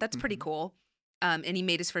grappling. That's pretty cool. And he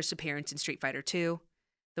made his first appearance in Street Fighter II,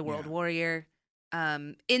 The World Warrior.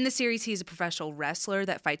 In the series, he's a professional wrestler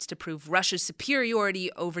that fights to prove Russia's superiority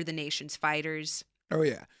over the nation's fighters. Oh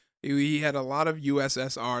yeah, he had a lot of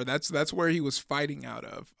USSR. That's where he was fighting out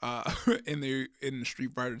of. In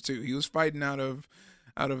Street Fighter 2, he was fighting out of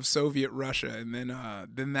Soviet Russia, and then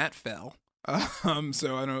that fell.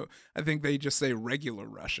 So I think they just say regular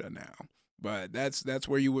Russia now, but that's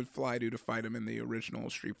where you would fly to fight him in the original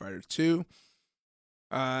Street Fighter 2.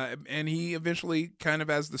 And he eventually, kind of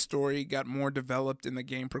as the story got more developed and the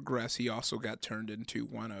game progressed, he also got turned into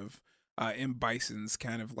one of M. Bison's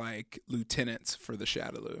kind of like lieutenants for the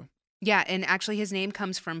Shadaloo. Yeah, and actually his name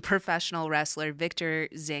comes from professional wrestler Victor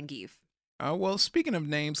Zangief. Well, speaking of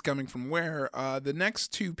names coming from where, the next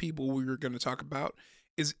two people we were going to talk about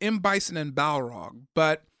is M. Bison and Balrog.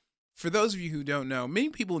 But for those of you who don't know, many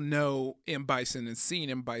people know M. Bison and seen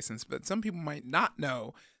M. Bison's, but some people might not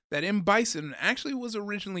know that M. Bison actually was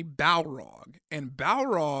originally Balrog. And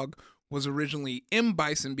Balrog was originally M.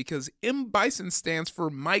 Bison because M. Bison stands for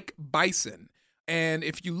Mike Bison. And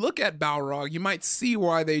if you look at Balrog, you might see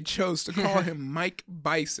why they chose to call him Mike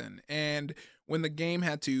Bison. And when the game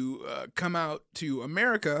had to come out to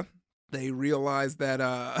America, they realized that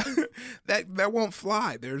that won't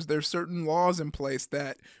fly. There's certain laws in place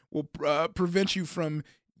that will prevent you from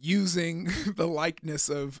using the likeness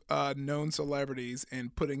of known celebrities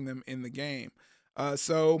and putting them in the game.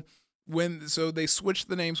 So they switched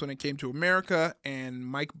the names when it came to America, and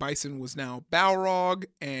Mike Bison was now Balrog,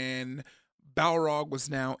 and Balrog was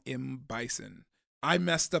now M. Bison. I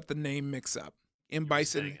messed up the name mix-up. M.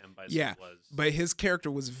 Bison, but his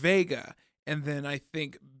character was Vega, and then I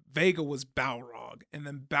think Vega was Balrog, and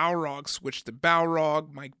then Balrog switched to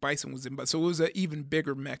Balrog. Mike Bison was in, so it was an even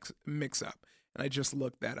bigger mix-up, and I just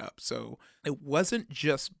looked that up. So it wasn't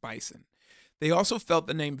just Bison. They also felt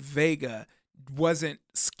the name Vega wasn't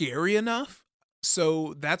scary enough,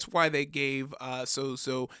 so that's why they gave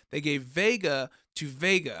they gave Vega to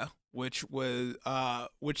Vega, which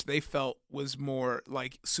they felt was more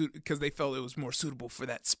like because they felt it was more suitable for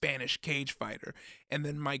that Spanish cage fighter. And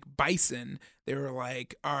then Mike Bison, they were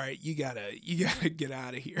like, all right, you gotta get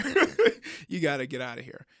out of here. You gotta get out of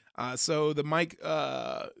here. So that's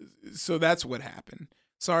what happened.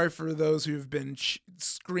 Sorry for those who have been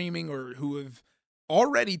screaming or who have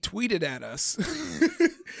already tweeted at us.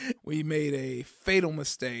 We made a fatal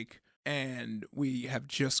mistake, and we have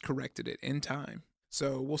just corrected it in time.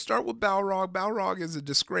 So we'll start with Balrog. Balrog is a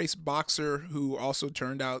disgraced boxer who also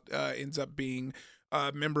ends up being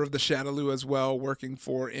a member of the Shadaloo as well, working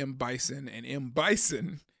for M. Bison. And M.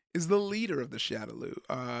 Bison is the leader of the Shadaloo.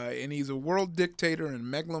 And he's a world dictator and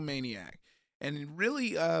megalomaniac. And he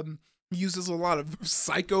really uses a lot of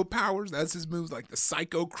psycho powers. That's his moves, like the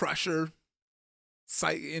Psycho Crusher.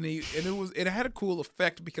 And it had a cool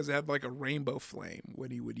effect because it had like a rainbow flame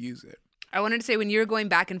when he would use it. I wanted to say when you're going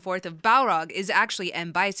back and forth of Balrog is actually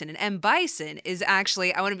M. Bison, and M. Bison is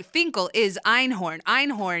actually Finkel is Einhorn.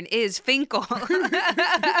 Einhorn is Finkel. Well,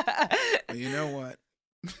 you know what?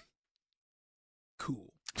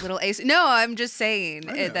 Cool. Little Ace. No, I'm just saying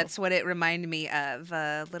that's what it reminded me of.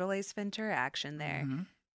 Little Ace Ventura action there.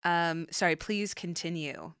 Mm-hmm. Sorry, please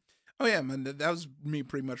continue. Oh yeah, man, that was me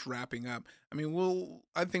pretty much wrapping up. I mean,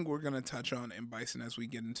 I think we're gonna touch on M. Bison as we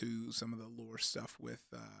get into some of the lore stuff with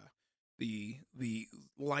the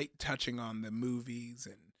light touching on the movies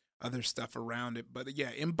and other stuff around it. But yeah,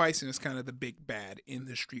 M. Bison is kind of the big bad in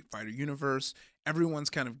the Street Fighter universe. Everyone's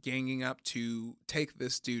kind of ganging up to take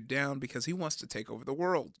this dude down because he wants to take over the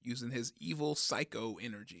world using his evil psycho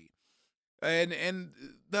energy, and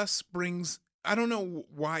thus brings. I don't know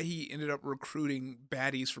why he ended up recruiting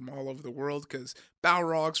baddies from all over the world, because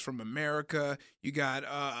Balrog's from America. You got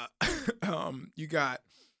you got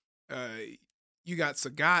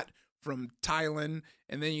Sagat from Thailand,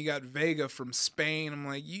 and then you got Vega from Spain. I'm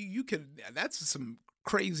like, you could, that's some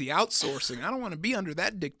crazy outsourcing. I don't want to be under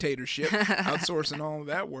that dictatorship, outsourcing all of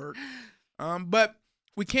that work. But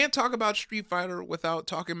we can't talk about Street Fighter without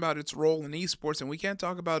talking about its role in esports, and we can't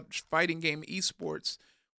talk about fighting game esports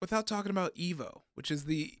without talking about EVO, which is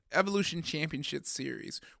the Evolution Championship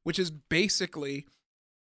Series, which is basically,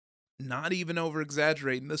 not even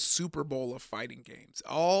over-exaggerating, the Super Bowl of fighting games.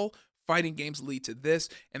 All fighting games lead to this,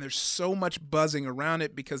 and there's so much buzzing around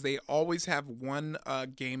it because they always have one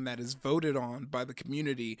game that is voted on by the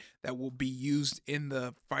community that will be used in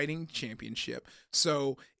the fighting championship.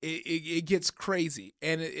 So it gets crazy,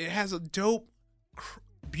 and it has a dope,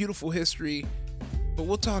 beautiful history, but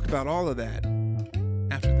we'll talk about all of that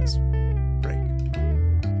after this break.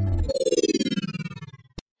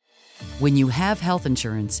 When you have health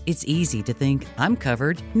insurance, it's easy to think, I'm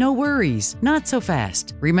covered, no worries. Not so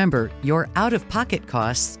fast. Remember, your out-of-pocket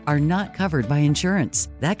costs are not covered by insurance.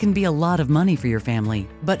 That can be a lot of money for your family.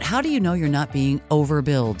 But how do you know you're not being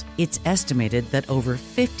overbilled? It's estimated that over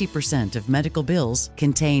 50% of medical bills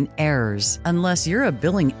contain errors. Unless you're a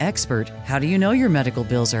billing expert, how do you know your medical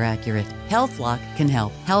bills are accurate? HealthLock can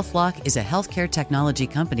help. HealthLock is a healthcare technology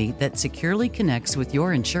company that securely connects with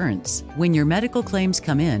your insurance. When your medical claims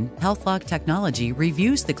come in, HealthLock technology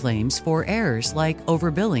reviews the claims for errors like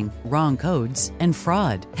overbilling, wrong codes, and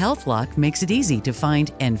fraud. HealthLock makes it easy to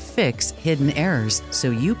find and fix hidden errors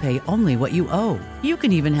so you pay only what you owe. You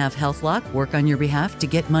can even have HealthLock work on your behalf to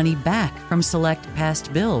get money back from select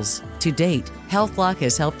past bills. To date, HealthLock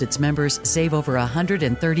has helped its members save over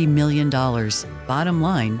 $130 million. Bottom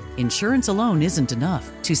line, insurance alone isn't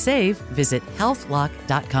enough. To save, visit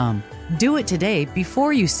healthlock.com. Do it today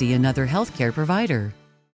before you see another healthcare provider.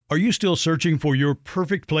 Are you still searching for your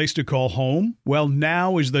perfect place to call home? Well,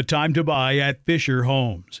 now is the time to buy at Fisher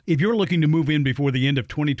Homes. If you're looking to move in before the end of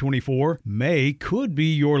 2024, May could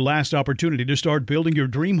be your last opportunity to start building your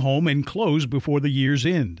dream home and close before the year's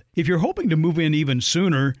end. If you're hoping to move in even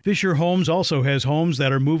sooner, Fisher Homes also has homes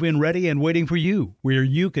that are move-in ready and waiting for you, where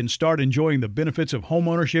you can start enjoying the benefits of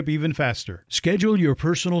homeownership even faster. Schedule your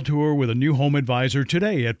personal tour with a new home advisor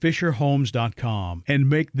today at FisherHomes.com and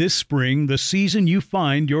make this spring the season you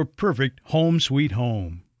find your perfect home sweet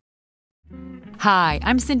home. Hi,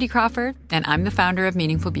 I'm Cindy Crawford, and I'm the founder of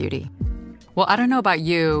Meaningful Beauty. Well, I don't know about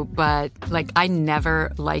you, but I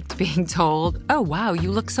never liked being told, oh, wow,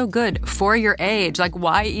 you look so good for your age.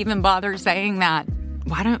 Why even bother saying that?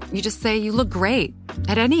 Why don't you just say you look great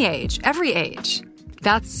at any age, every age?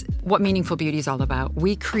 That's what Meaningful Beauty is all about.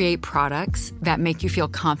 We create products that make you feel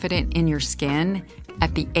confident in your skin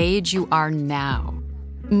at the age you are now.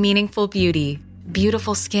 Meaningful Beauty.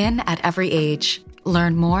 Beautiful skin at every age.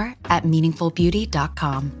 Learn more at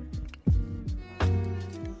meaningfulbeauty.com.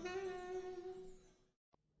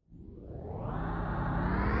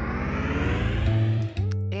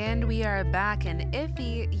 And we are back. And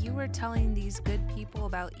Iffy, you were telling these good people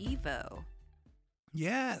about EVO.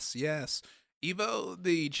 Yes. EVO,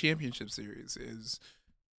 the championship series, is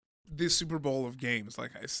the Super Bowl of games,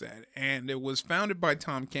 like I said. And it was founded by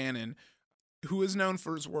Tom Cannon, who is known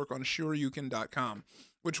for his work on Shoryuken.com,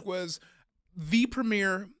 which was the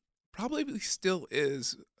premier, probably still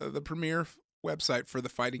is, the premier website for the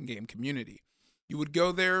fighting game community. You would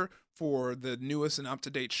go there for the newest and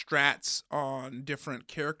up-to-date strats on different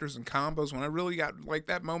characters and combos. When I really got,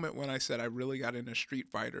 that moment when I said I really got into Street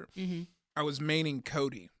Fighter, I was maining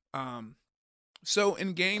Cody. So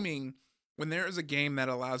in gaming, when there is a game that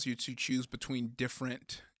allows you to choose between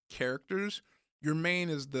different characters, your main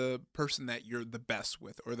is the person that you're the best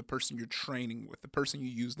with, or the person you're training with, the person you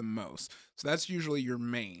use the most. So that's usually your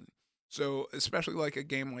main. So especially like a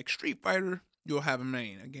game like Street Fighter, you'll have a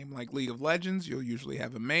main. A game like League of Legends, you'll usually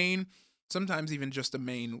have a main, sometimes even just a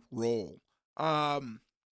main role.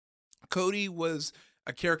 Cody was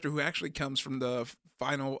a character who actually comes from the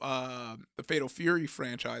Fatal Fury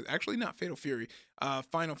franchise. Actually, not Fatal Fury,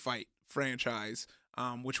 Final Fight franchise,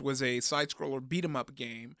 which was a side-scroller beat-em-up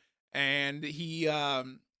game. And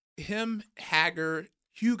him, Hager,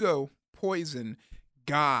 Hugo, Poison,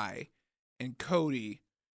 Guy, and Cody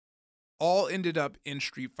all ended up in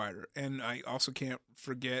Street Fighter. And I also can't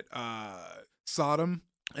forget Sodom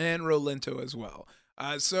and Rolento as well.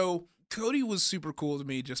 So Cody was super cool to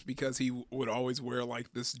me just because he would always wear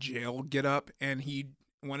like this jail getup, and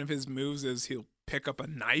one of his moves is he'll pick up a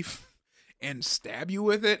knife and stab you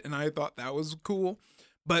with it, and I thought that was cool.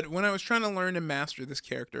 But when I was trying to learn and master this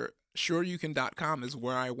character, SureYouCan.com is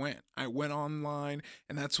where I went. I went online,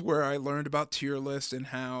 and that's where I learned about tier lists and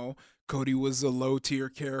how Cody was a low tier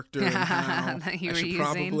character and how I should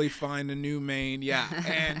probably find a new main. Yeah.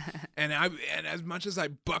 And as much as I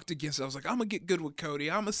bucked against it, I was like, I'm gonna get good with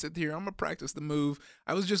Cody. I'm gonna sit here, I'm gonna practice the move.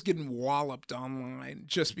 I was just getting walloped online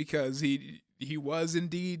just because he was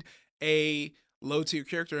indeed a low tier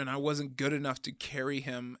character, and I wasn't good enough to carry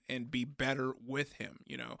him and be better with him,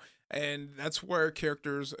 you know. And that's where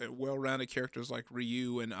characters, well-rounded characters like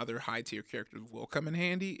Ryu and other high-tier characters will come in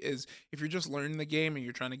handy, is if you're just learning the game and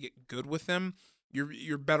you're trying to get good with them,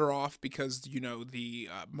 you're better off because, you know, the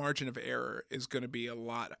margin of error is going to be a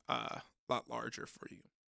lot larger for you.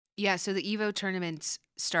 Yeah, so the EVO tournaments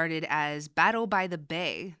started as Battle by the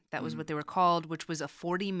Bay. That was what they were called, which was a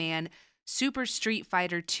 40-man Super Street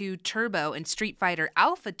Fighter II Turbo and Street Fighter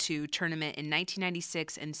Alpha 2 tournament in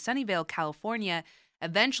 1996 in Sunnyvale, California,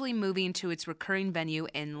 eventually moving to its recurring venue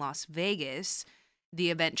in Las Vegas.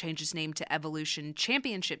 The event changed its name to Evolution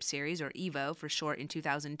Championship Series, or EVO for short, in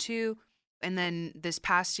 2002. And then this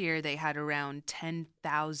past year, they had around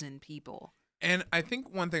 10,000 people. And I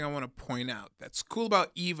think one thing I want to point out that's cool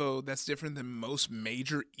about EVO that's different than most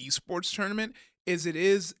major esports tournament is it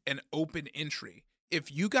is an open entry.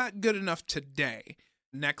 If you got good enough today,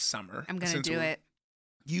 next summer, I'm going to do it.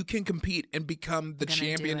 You can compete and become the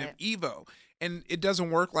champion of EVO. And it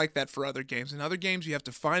doesn't work like that for other games. In other games, you have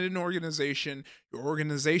to find an organization. Your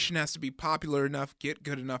organization has to be popular enough, get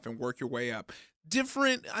good enough, and work your way up.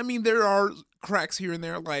 Different, I mean, there are cracks here and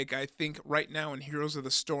there. Like, I think right now in Heroes of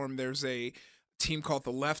the Storm, there's a team called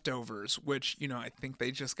the Leftovers, which, you know, I think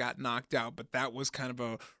they just got knocked out. But that was kind of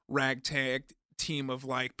a ragtag team of,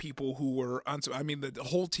 like, people who were, I mean, the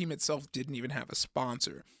whole team itself didn't even have a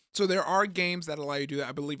sponsor. So there are games that allow you to do that.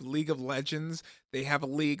 I believe League of Legends, they have a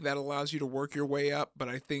league that allows you to work your way up, but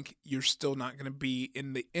I think you're still not going to be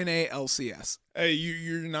in the NALCS.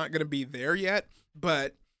 You're not going to be there yet,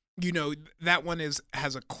 but you know that one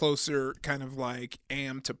has a closer kind of like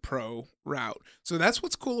AM to pro route. So that's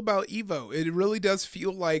what's cool about EVO. It really does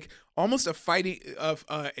feel like almost a fighting I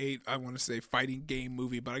want to say fighting game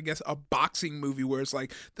movie, but I guess a boxing movie where it's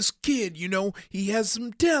like this kid, you know, he has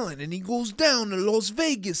some talent and he goes down to Las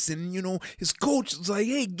Vegas and, you know, his coach is like,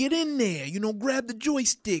 hey, get in there, you know, grab the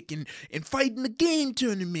joystick and fight in the game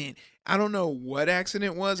tournament. I don't know what accent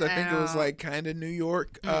it was. I think it was like kind of New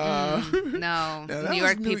York. No, New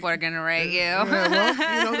York people are going to write you. Yeah, well,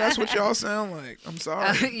 you know, that's what y'all sound like. I'm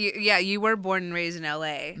sorry. You were born and raised in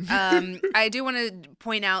LA. I do want to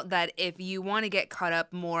point out that if you want to get caught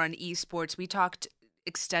up more on esports, we talked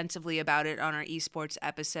extensively about it on our esports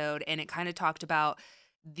episode, and it kind of talked about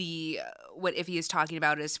what Iffy is talking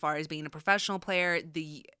about as far as being a professional player,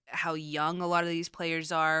 how young a lot of these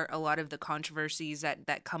players are, a lot of the controversies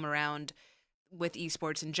that come around with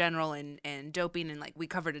esports in general and doping, and like we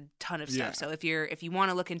covered a ton of stuff. So if you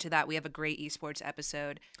want to look into that, we have a great esports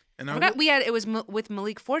episede. And it was with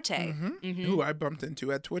Malik Forte, who I bumped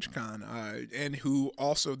into at TwitchCon, and who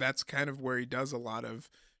also that's kind of where he does a lot of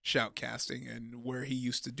shoutcasting and where he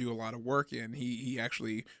used to do a lot of work in. He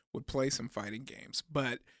actually would play some fighting games.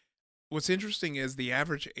 But what's interesting is the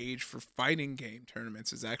average age for fighting game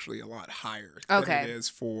tournaments is actually a lot higher than it is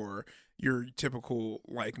for your typical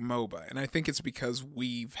like MOBA. And I think it's because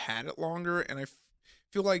we've had it longer, and I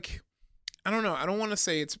feel like, I don't know, I don't want to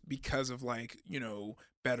say it's because of like, you know,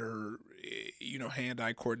 better, you know,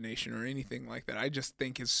 hand-eye coordination or anything like that. I just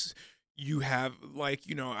think it's, you have like,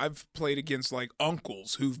 you know, I've played against like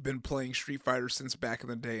uncles who've been playing Street Fighter since back in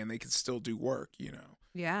the day, and they can still do work, you know.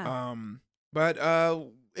 Yeah. But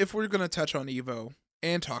if we're going to touch on EVO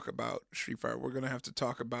and talk about Street Fighter, we're going to have to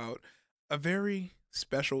talk about a very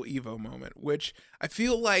special EVO moment, which I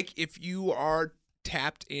feel like if you are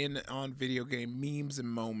tapped in on video game memes and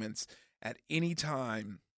moments at any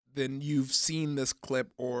time, then you've seen this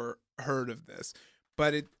clip or heard of this.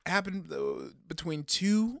 But it happened between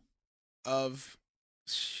two of,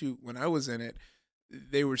 when I was in it,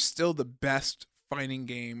 they were still the best fighting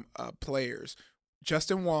game players,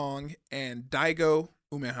 Justin Wong and Daigo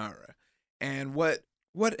Umehara. And what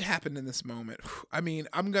happened in this moment? I mean,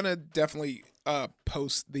 I'm gonna definitely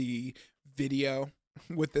post the video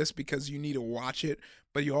with this because you need to watch it,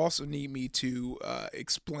 but you also need me to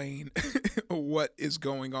explain what is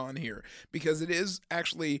going on here, because it is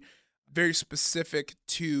actually very specific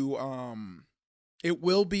to it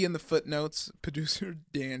will be in the footnotes. Producer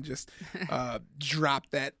Dan just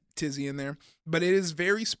dropped that tizzy in there, but it is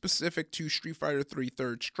very specific to Street Fighter 3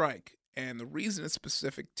 Third Strike, and the reason it's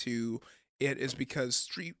specific to it is because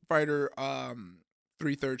Street Fighter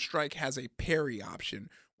 3 Third Strike has a parry option,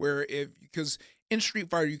 where because in Street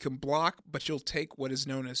Fighter you can block, but you'll take what is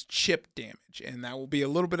known as chip damage, and that will be a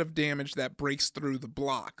little bit of damage that breaks through the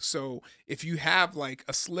block. So if you have like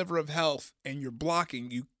a sliver of health and you're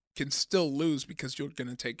blocking, you can still lose because you're going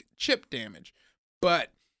to take chip damage.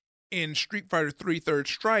 But in Street Fighter 3 Third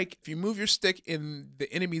Strike, if you move your stick in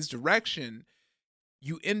the enemy's direction,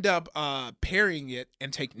 you end up parrying it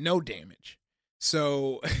and take no damage.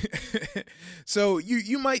 So so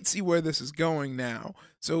you might see where this is going now.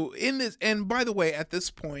 So in this, and by the way, at this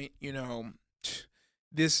point, you know,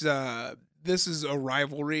 this is a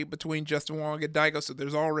rivalry between Justin Wong and Daigo, so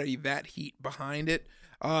there's already that heat behind it.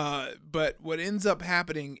 But what ends up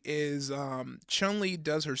happening is Chun-Li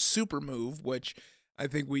does her super move, which I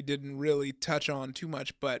think we didn't really touch on too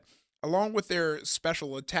much, but along with their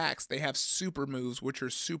special attacks, they have super moves, which are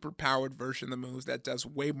super powered version of the moves that does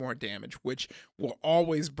way more damage, which will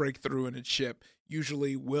always break through in a chip,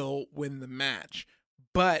 usually will win the match.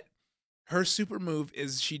 But her super move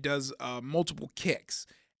is she does multiple kicks.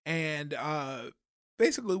 And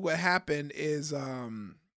basically what happened is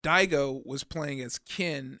Daigo was playing as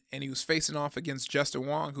Kin, and he was facing off against Justin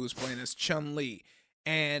Wong, who was playing as Chun-Li.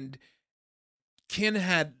 And Kin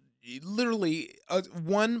had literally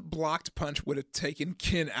one blocked punch would have taken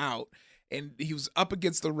Kin out, and he was up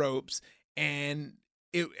against the ropes, and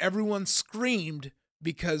everyone screamed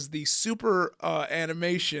because the super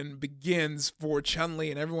animation begins for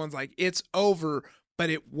Chun-Li, and everyone's like, it's over,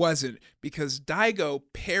 but it wasn't, because Daigo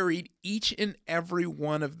parried each and every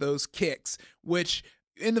one of those kicks, which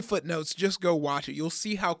in the footnotes, just go watch it. You'll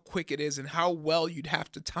see how quick it is and how well you'd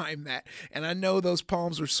have to time that. And I know those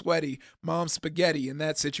palms were sweaty, mom spaghetti in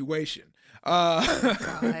that situation.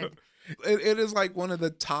 God. It is like one of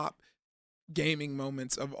the top gaming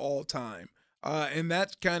moments of all time. And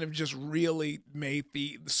that kind of just really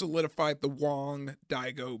solidified the Wong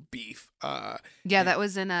Daigo beef. That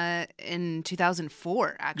was in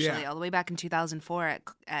 2004, actually, all the way back in 2004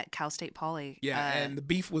 at Cal State Poly. Yeah, and the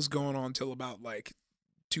beef was going on till about like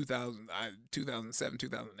 2007,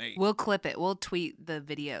 2008. We'll clip it. We'll tweet the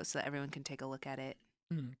video so that everyone can take a look at it.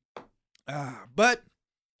 But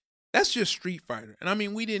that's just Street Fighter. And I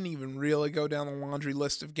mean, we didn't even really go down the laundry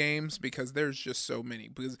list of games because there's just so many.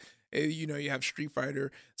 Because, you know, you have Street Fighter.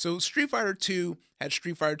 So Street Fighter 2 had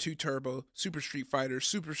Street Fighter 2 Turbo, Super Street Fighter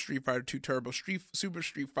 2 Turbo, Super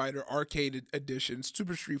Street Fighter Arcade Edition,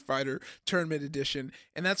 Super Street Fighter Tournament Edition.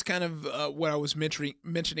 And that's kind of what I was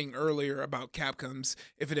mentioning earlier about Capcom's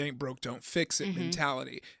if it ain't broke, don't fix it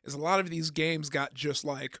mentality. Is a lot of these games got just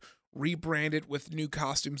like rebranded with new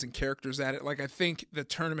costumes and characters at it. Like, I think the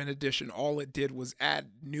Tournament Edition, all it did was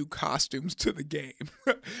add new costumes to the game.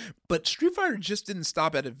 But Street Fighter just didn't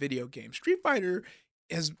stop at a video game. Street Fighter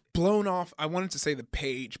has blown off, I wanted to say the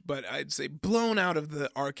page, but I'd say blown out of the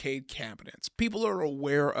arcade cabinets. People are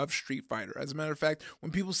aware of Street Fighter. As a matter of fact,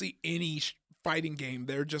 when people see any fighting game,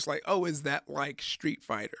 they're just like, oh, is that like Street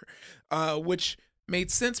Fighter? Which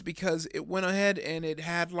made sense because it went ahead and it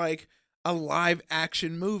had like a live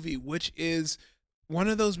action movie, which is one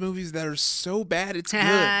of those movies that are so bad it's good.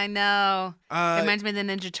 I know. It reminds me of the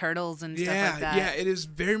Ninja Turtles and stuff like that. Yeah, it is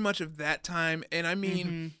very much of that time. And I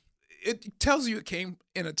mean, it tells you it came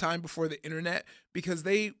in a time before the internet because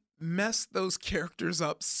they messed those characters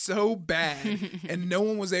up so bad and no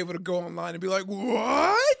one was able to go online and be like,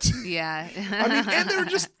 what? Yeah. I mean, and they were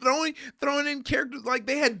just throwing in characters. Like,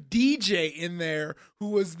 they had DJ in there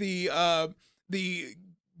who was the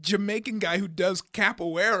Jamaican guy who does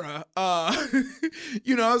capoeira.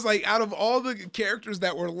 You know, I was like, out of all the characters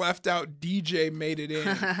that were left out, DJ made it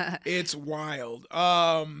in. It's wild.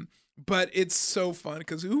 But it's so fun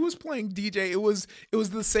because who was playing DJ? It was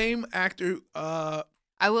the same actor.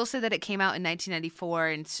 I will say that it came out in 1994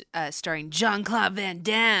 and starring Jean-Claude Van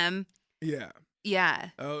Damme. Yeah. Yeah.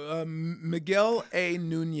 Miguel A.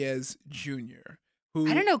 Nunez Jr. Who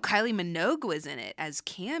I don't know. Kylie Minogue was in it as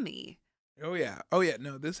Cammy. Oh yeah.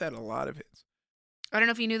 No, this had a lot of hits. I don't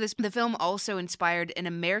know if you knew this. The film also inspired an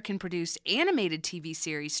American-produced animated TV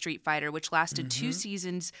series, Street Fighter, which lasted 2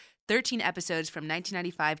 seasons, 13 episodes from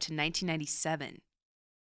 1995 to 1997.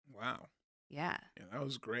 Wow. Yeah. Yeah, that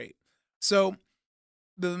was great. So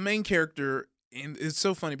the main character, and it's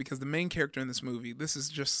so funny because the main character in this movie, this is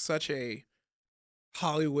just such a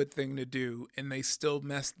Hollywood thing to do, and they still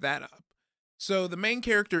messed that up. So the main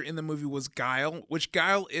character in the movie was Guile, which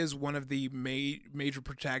Guile is one of the major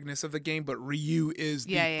protagonists of the game, but Ryu is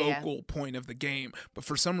the focal point of the game. But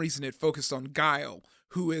for some reason, it focused on Guile,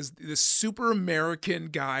 who is this super American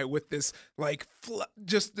guy with this like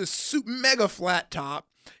just this mega flat top,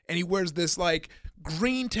 and he wears this like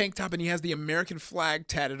green tank top, and he has the American flag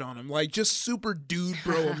tatted on him, like just super dude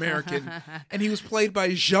bro American. And he was played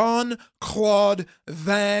by Jean-Claude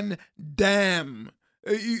Van Damme.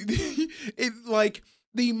 It like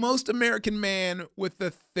the most American man with the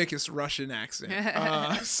thickest Russian accent.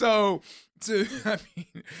 I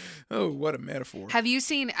mean, oh, what a metaphor. Have you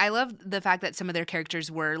seen, I love the fact that some of their characters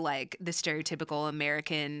were like the stereotypical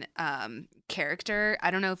American character. I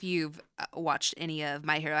don't know if you've watched any of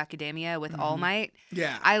My Hero Academia with All Might.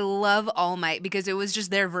 Yeah. I love All Might because it was just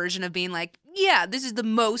their version of being like, yeah, this is the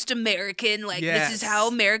most American, like this is how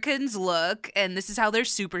Americans look and this is how their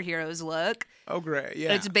superheroes look. Oh, great.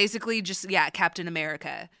 Yeah. It's basically just, Captain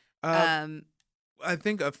America. I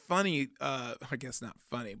think a funny, I guess not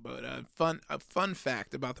funny, but a fun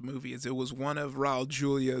fact about the movie is it was one of Raul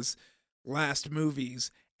Julia's last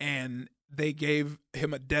movies, and they gave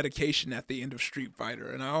him a dedication at the end of Street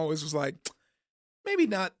Fighter. And I always was like, maybe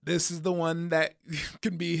not. This is the one that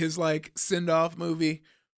can be his like send-off movie,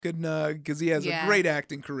 because he has a great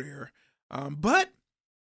acting career. But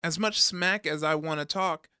as much smack as I want to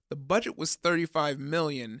talk, the budget was $35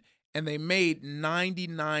 million. And they made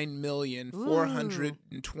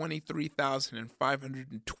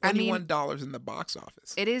 $99,423,521 in the box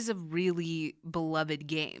office. It is a really beloved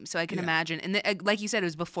game, so I can imagine. And like you said, it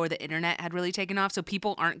was before the internet had really taken off, so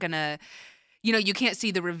people aren't gonna, you can't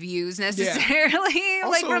see the reviews necessarily,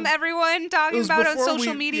 like from everyone talking about it on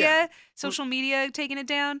social media. Social media taking it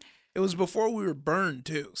down. It was before we were burned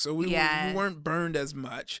too, so we weren't burned as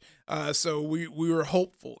much. So we were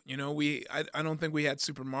hopeful. I don't think we had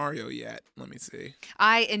Super Mario yet. Let me see.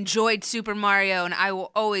 I enjoyed Super Mario, and I will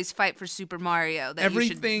always fight for Super Mario. You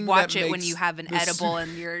should watch it when you have an edible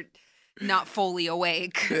and you're not fully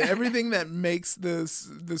awake. Everything that makes the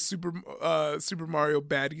Super Mario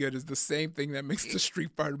bad good is the same thing that makes the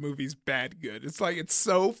Street Fighter movies bad good. It's like it's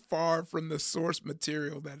so far from the source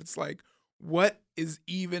material that it's like, what is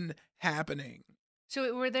even happening?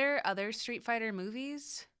 So were there other Street Fighter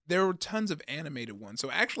movies? There were tons of animated ones. So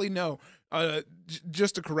actually, no.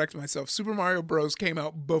 Just to correct myself, Super Mario Bros. Came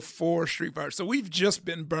out before Street Fighter. So we've just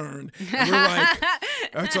been burned. And we're like,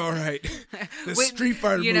 that's all right. The Street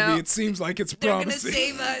Fighter movie, it seems like it's promising.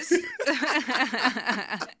 They're going to save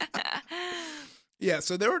us. Yeah,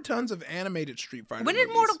 so there were tons of animated Street Fighter movies. When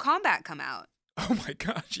did Mortal Kombat come out? Oh my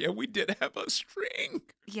gosh, yeah, we did have a string.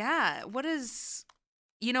 Yeah, what is...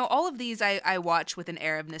 all of these I watch with an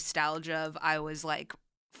air of nostalgia of I was like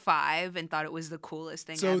 5 and thought it was the coolest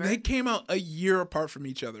thing ever. So they came out a year apart from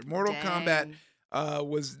each other. Mortal Kombat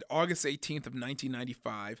was August 18th of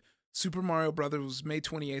 1995. Super Mario Brothers was May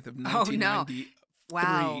 28th of 1993.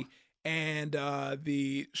 Wow. And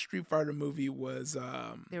the Street Fighter movie was...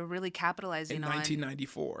 they were really capitalizing in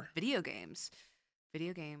 1994. Video games.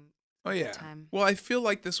 Video game. Oh, yeah. Time. Well, I feel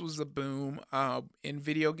like this was a boom in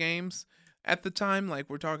video games at the time. Like,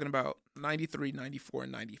 we're talking about 93, 94,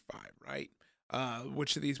 and 95, right?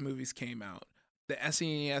 Which of these movies came out? The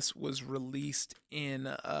SNES was released in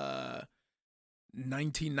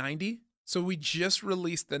 1990. So we just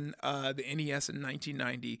released the NES in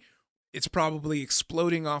 1990. It's probably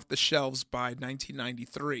exploding off the shelves by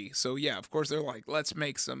 1993. So, yeah, of course, they're like, let's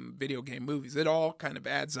make some video game movies. It all kind of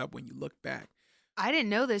adds up when you look back. I didn't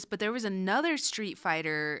know this, but there was another Street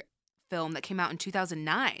Fighter film that came out in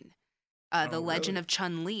 2009. The Legend of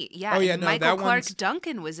Chun-Li. Yeah, Michael Clark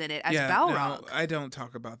Duncan was in it as Balrog. No, I don't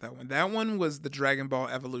talk about that one. That one was the Dragon Ball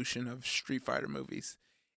evolution of Street Fighter movies.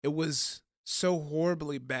 It was so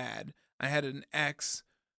horribly bad. I had an ex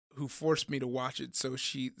who forced me to watch it, so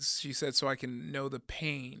she said so I can know the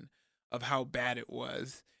pain of how bad it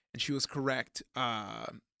was, and she was correct.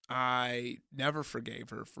 I never forgave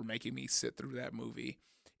her for making me sit through that movie.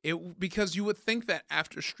 Because you would think that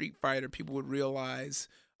after Street Fighter, people would realize,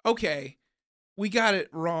 okay, we got it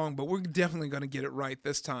wrong, but we're definitely going to get it right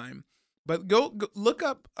this time. But go look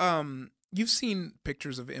up, you've seen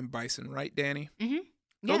pictures of M. Bison, right, Danny?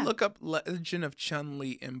 Mm-hmm. Go look up Legend of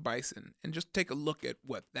Chun-Li M. Bison and just take a look at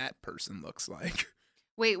what that person looks like.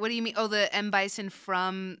 Wait, what do you mean? Oh, the M. Bison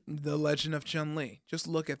from... The Legend of Chun-Li. Just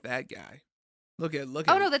look at that guy. Look at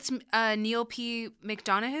Oh, no, that's Neil P.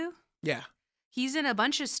 McDonough? Yeah. He's in a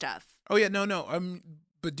bunch of stuff. Oh, yeah, no.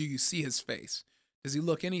 But do you see his face? Does he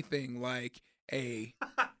look anything like a...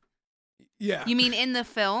 Yeah. You mean in the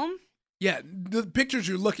film? Yeah, the pictures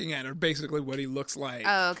you're looking at are basically what he looks like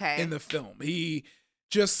okay. in the film. He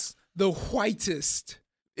just the whitest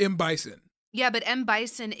M. Bison. Yeah, but M.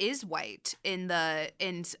 Bison is white in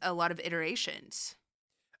a lot of iterations.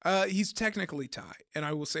 He's technically Thai, and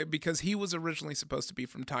I will say because he was originally supposed to be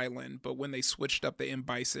from Thailand, but when they switched up the M.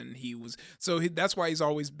 Bison, that's why he's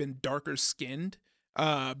always been darker skinned,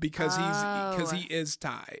 because he is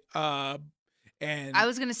Thai. And I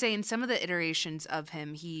was gonna say in some of the iterations of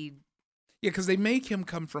him, because they make him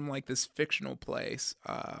come from like this fictional place,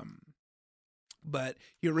 but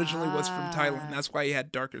he originally was from Thailand. That's why he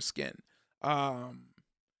had darker skin,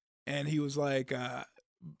 and he was like.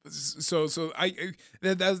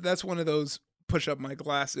 That's one of those push up my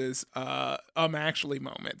glasses actually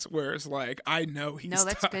moments where it's like I know he's no,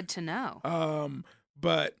 that's good to know.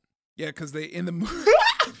 But yeah, because in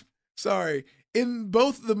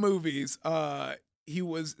both the movies he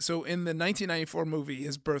was in the 1994 movie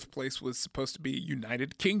his birthplace was supposed to be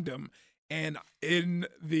United Kingdom, and in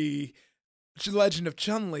the Legend of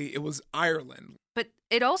Chun-Li it was Ireland. But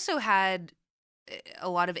it also had a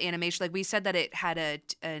lot of animation. Like we said that it had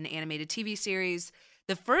an animated TV series.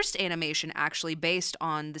 The first animation actually based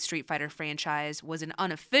on the Street Fighter franchise was an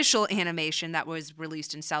unofficial animation that was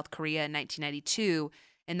released in South Korea in 1992,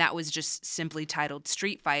 and that was just simply titled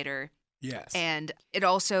Street Fighter. Yes. And it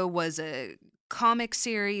also was a comic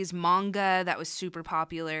series, manga, that was super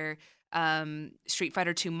popular. Street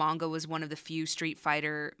Fighter 2 manga was one of the few Street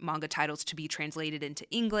Fighter manga titles to be translated into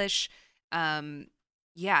English.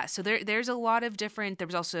 Yeah, so there's a lot of different. There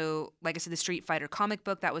was also, like I said, the Street Fighter comic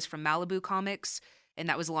book that was from Malibu Comics, and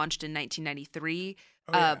that was launched in 1993.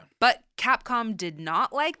 But Capcom did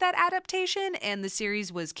not like that adaptation, and the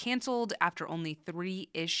series was canceled after only 3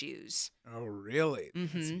 issues. Oh, really?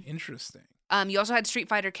 That's interesting. You also had Street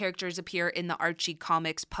Fighter characters appear in the Archie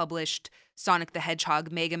Comics published Sonic the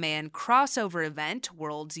Hedgehog Mega Man crossover event,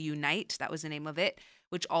 Worlds Unite. That was the name of it,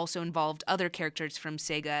 which also involved other characters from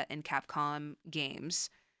Sega and Capcom games.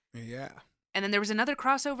 Yeah. And then there was another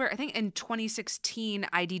crossover. I think in 2016,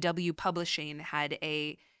 IDW Publishing had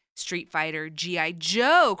a Street Fighter G.I.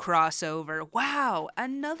 Joe crossover. Wow,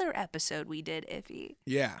 another episode we did, Iffy.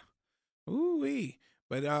 Yeah. Ooh-wee.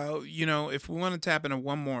 But, if we want to tap into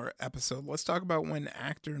one more episode, let's talk about when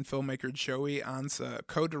actor and filmmaker Joey Ansa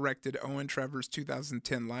co-directed Owen Trevor's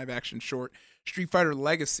 2010 live-action short Street Fighter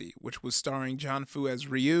Legacy, which was starring John Fu as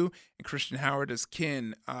Ryu and Christian Howard as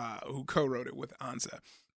Kin, who co-wrote it with Ansa.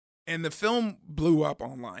 And the film blew up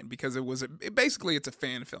online because basically it's a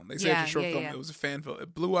fan film. They say it's a short film. It was a fan film.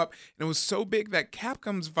 It blew up, and it was so big that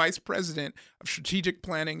Capcom's vice president of strategic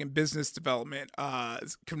planning and business development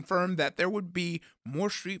confirmed that there would be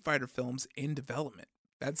more Street Fighter films in development.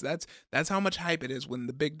 That's how much hype it is when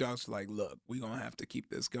the big dogs are like, look, we're going to have to keep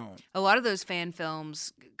this going. A lot of those fan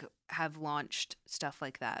films have launched stuff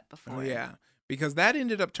like that before. Oh, yeah. Because that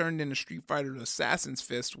ended up turning into Street Fighter Assassin's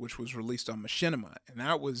Fist, which was released on Machinima. And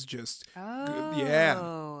that was just good.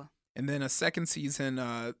 Yeah. And then a second season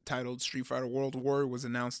titled Street Fighter World Warrior was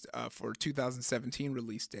announced for 2017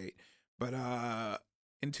 release date. But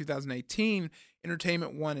in 2018,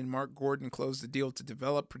 Entertainment One and Mark Gordon closed the deal to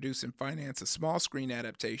develop, produce, and finance a small screen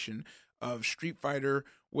adaptation of Street Fighter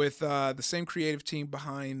with the same creative team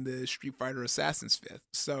behind the Street Fighter Assassin's Fist.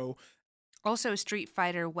 So... Also, a Street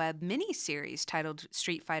Fighter web miniseries titled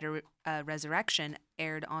Street Fighter Resurrection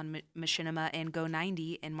aired on Machinima and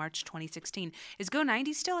Go90 in March 2016. Is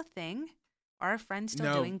Go90 still a thing? Are our friends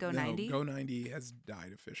still doing Go90? No, Go90 has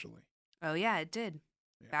died officially. Oh, yeah, it did.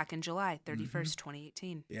 Yeah. Back in July 31st,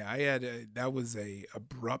 2018. Yeah, that was a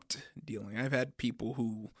abrupt dealing. I've had people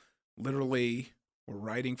who literally were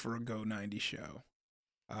writing for a Go90 show.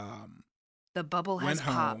 The bubble has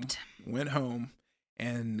popped. Went home.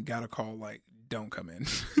 And got a call like, don't come in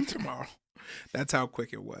tomorrow. That's how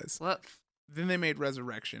quick it was. Woof. Then they made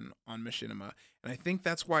Resurrection on Machinima. And I think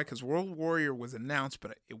that's why, because World Warrior was announced,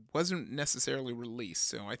 but it wasn't necessarily released.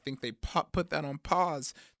 So I think they put that on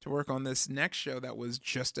pause to work on this next show that was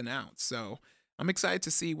just announced. So I'm excited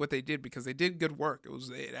to see what they did because they did good work.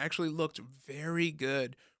 It actually looked very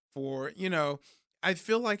good for, I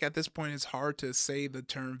feel like at this point it's hard to say the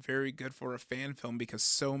term very good for a fan film because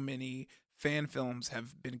so many fan films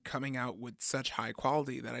have been coming out with such high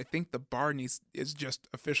quality that I think the bar is just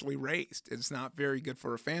officially raised. It's not very good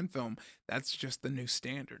for a fan film. That's just the new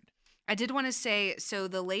standard. I did want to say, so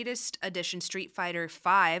the latest edition, Street Fighter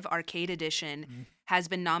V Arcade Edition, has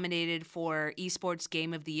been nominated for Esports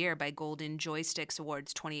Game of the Year by Golden Joysticks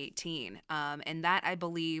Awards 2018. And that, I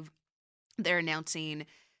believe, they're announcing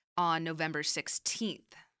on November 16th.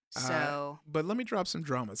 So, but let me drop some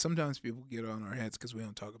drama. Sometimes people get on our heads because we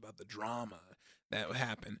don't talk about the drama that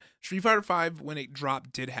happened. Street Fighter V, when it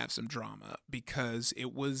dropped, did have some drama because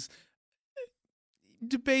it was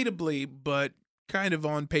debatably, but kind of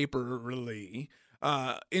on paperly,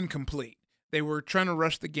 incomplete. They were trying to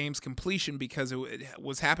rush the game's completion because it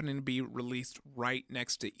was happening to be released right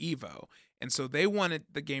next to EVO. And so they wanted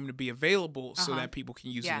the game to be available so that people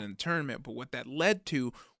can use it in the tournament. But what that led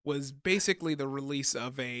to was basically the release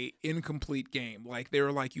of a incomplete game. Like they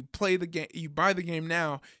were like, you play the game, you buy the game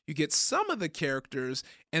now, you get some of the characters,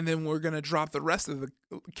 and then we're going to drop the rest of the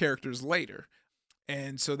characters later.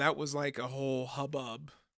 And so that was like a whole hubbub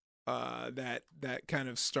that kind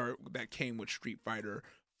of that came with Street Fighter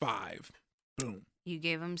V. Boom. You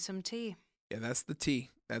gave them some tea. Yeah, that's the tea.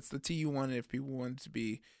 That's the tea you wanted if people wanted to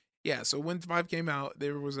be. Yeah, so when 5 came out,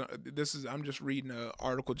 there was I'm just reading an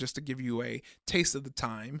article just to give you a taste of the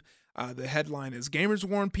time. The headline is Gamers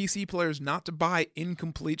warn PC players not to buy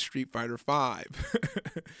incomplete Street Fighter V.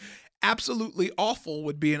 Absolutely awful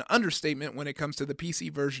would be an understatement when it comes to the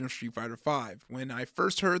PC version of Street Fighter V. When I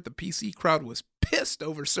first heard the PC crowd was pissed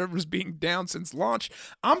over servers being down since launch,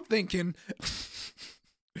 I'm thinking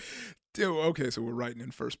okay, so we're writing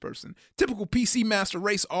in first person. Typical PC master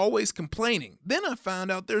race, always complaining. Then I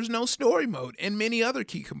found out there's no story mode and many other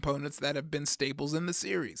key components that have been staples in the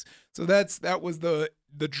series. So that was the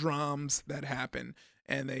drums that happened,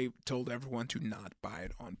 and they told everyone to not buy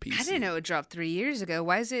it on PC. I didn't know it dropped 3 years ago.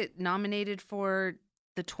 Why is it nominated for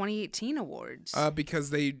the 2018 awards?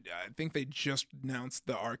 Because I think they just announced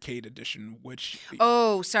the arcade edition, which...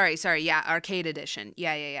 Oh, sorry. Yeah, arcade edition.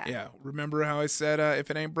 Yeah. Yeah, remember how I said,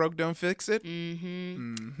 if it ain't broke, don't fix it?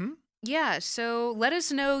 Yeah, so let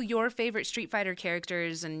us know your favorite Street Fighter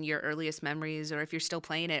characters and your earliest memories, or if you're still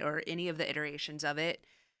playing it, or any of the iterations of it.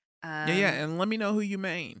 And let me know who you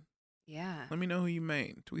main. Yeah. Let me know who you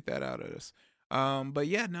main. Tweet that out at us. But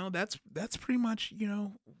yeah, no, that's pretty much, I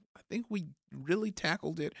think we really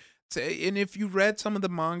tackled it. And if you read some of the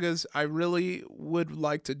mangas, I really would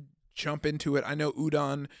like to jump into it. I know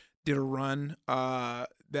Udon did a run that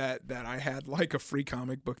I had like a free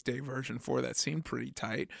comic book day version for that seemed pretty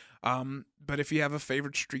tight. But if you have a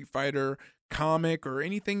favorite Street Fighter comic or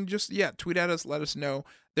anything, just tweet at us, let us know.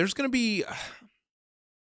 There's going to be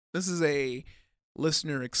this is a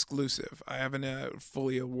listener exclusive. I haven't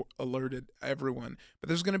fully alerted everyone, but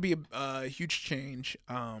there's going to be a huge change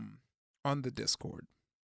on the Discord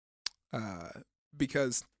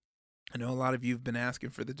because I know a lot of you have been asking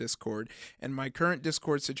for the Discord, and my current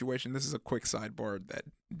Discord situation, this is a quick sidebar that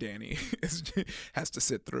Danny has to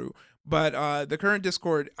sit through, but the current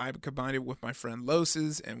Discord, I've combined it with my friend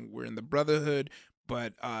Los's, and we're in the Brotherhood.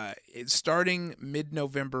 But it's starting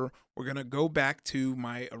mid-November, we're going to go back to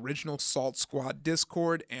my original Salt Squad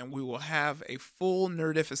Discord, and we will have a full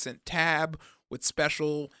Nerdificent tab with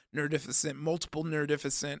special Nerdificent, multiple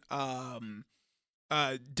Nerdificent,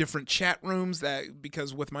 different chat rooms,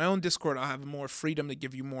 because with my own Discord, I'll have more freedom to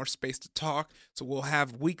give you more space to talk. So we'll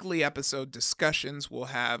have weekly episode discussions. We'll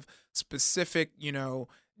have specific,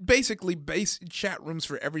 basically base chat rooms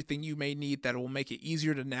for everything you may need that will make it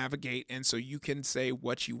easier to navigate, and so you can say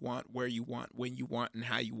what you want, where you want, when you want, and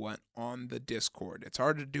how you want on the Discord. It's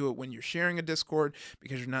hard to do it when you're sharing a Discord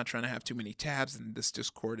because you're not trying to have too many tabs, and this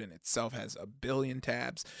Discord in itself has a billion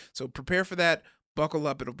tabs. So prepare for that. Buckle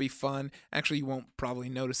up, it'll be fun. Actually, you won't probably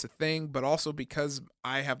notice a thing, but also because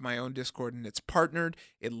I have my own Discord and it's partnered,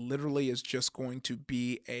 it literally is just going to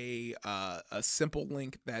be a simple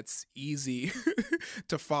link that's easy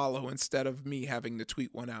to follow instead of me having to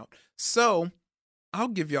tweet one out. So I'll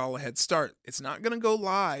give y'all a head start. It's not going to go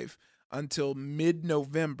live until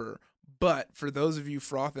mid-November, but for those of you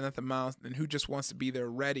frothing at the mouth and who just wants to be there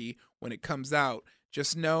ready when it comes out,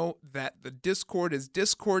 just know that the Discord is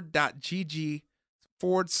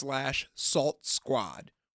discord.gg/Salt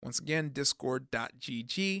Squad. Once again,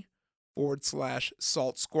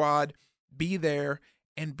 discord.gg/Salt Squad. Be there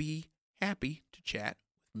and be happy to chat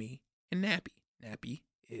with me and Nappy. Nappy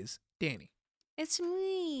is Danny. It's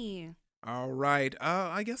me. All right.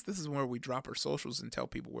 I guess this is where we drop our socials and tell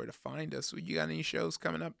people where to find us. So you got any shows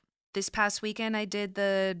coming up? This past weekend, I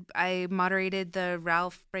moderated the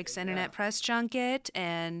Ralph Breaks the Internet press junket,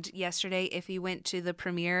 and yesterday, Iffy went to the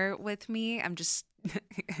premiere with me. I'm just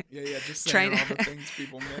just saying all the things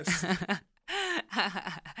people miss.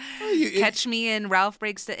 Catch me in Ralph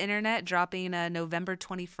Breaks the Internet, dropping November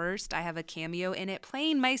 21st. I have a cameo in it,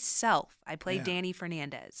 playing myself. I play Danny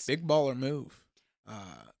Fernandez. Big baller move,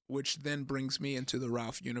 which then brings me into the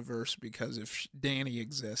Ralph universe, because if Danny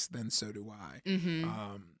exists, then so do I.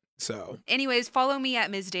 So, anyways, follow me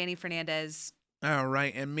at Ms. Danny Fernandez. All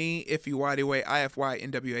right, and me, Ify Wadiwe,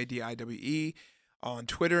 IFYNWADIWE. on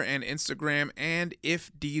Twitter and Instagram, and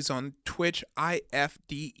IfDeez on Twitch,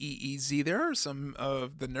 IFDEEZ. There are some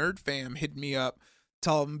of the Nerd Fam hit me up,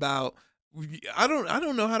 tell them about, I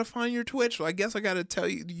don't know how to find your Twitch. Well, I guess I got to tell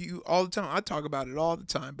you all the time. I talk about it all the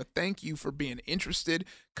time, but thank you for being interested.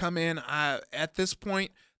 Come in. At this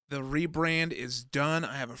point, the rebrand is done.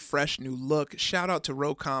 I have a fresh new look. Shout out to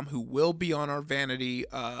Rocom, who will be on our Vanity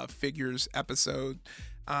Figures episode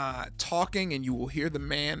talking, and you will hear the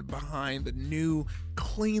man behind the new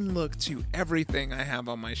clean look to everything I have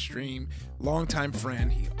on my stream. Longtime friend.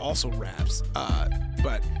 He also raps,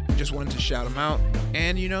 but just wanted to shout him out.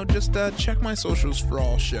 And, just check my socials for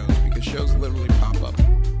all shows, because shows literally pop up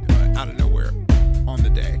out of nowhere on the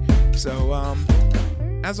day. So,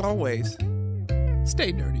 as always,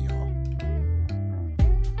 stay nerdy, y'all.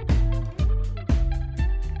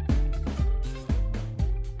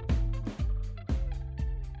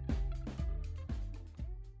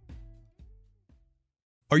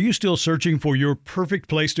 Are you still searching for your perfect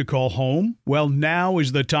place to call home? Well, now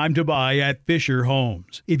is the time to buy at Fisher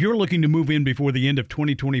Homes. If you're looking to move in before the end of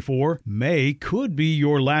 2024, May could be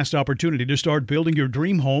your last opportunity to start building your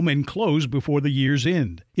dream home and close before the year's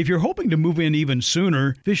end. If you're hoping to move in even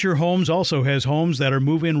sooner, Fisher Homes also has homes that are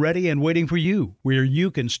move-in ready and waiting for you, where you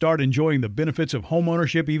can start enjoying the benefits of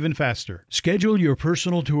homeownership even faster. Schedule your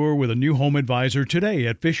personal tour with a new home advisor today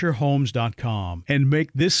at FisherHomes.com and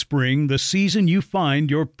make this spring the season you find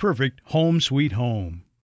your perfect home sweet home.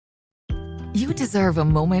 You deserve a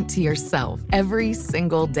moment to yourself every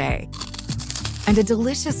single day. And a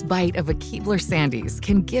delicious bite of a Keebler Sandies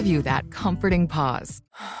can give you that comforting pause.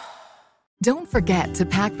 Don't forget to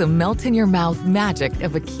pack the melt-in-your-mouth magic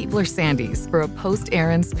of a Keebler Sandies for a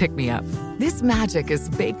post-errands pick-me-up. This magic is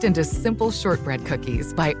baked into simple shortbread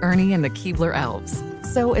cookies by Ernie and the Keebler Elves.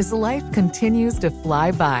 So as life continues to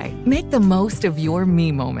fly by, make the most of your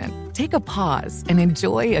me moment. Take a pause and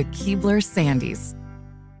enjoy a Keebler Sandies.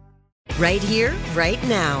 Right here, right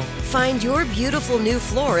now. Find your beautiful new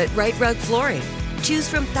floor at Right Rug Flooring. Choose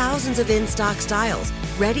from thousands of in-stock styles,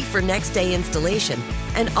 ready for next day installation,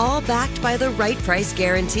 and all backed by the right price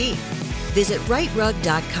guarantee. Visit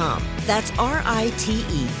rightrug.com. That's RITERUG.com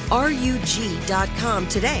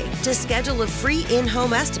today to schedule a free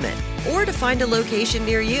in-home estimate or to find a location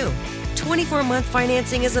near you. 24-month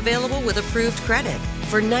financing is available with approved credit.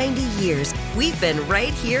 For 90 years, we've been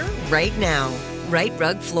right here, right now. Right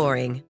Rug Flooring.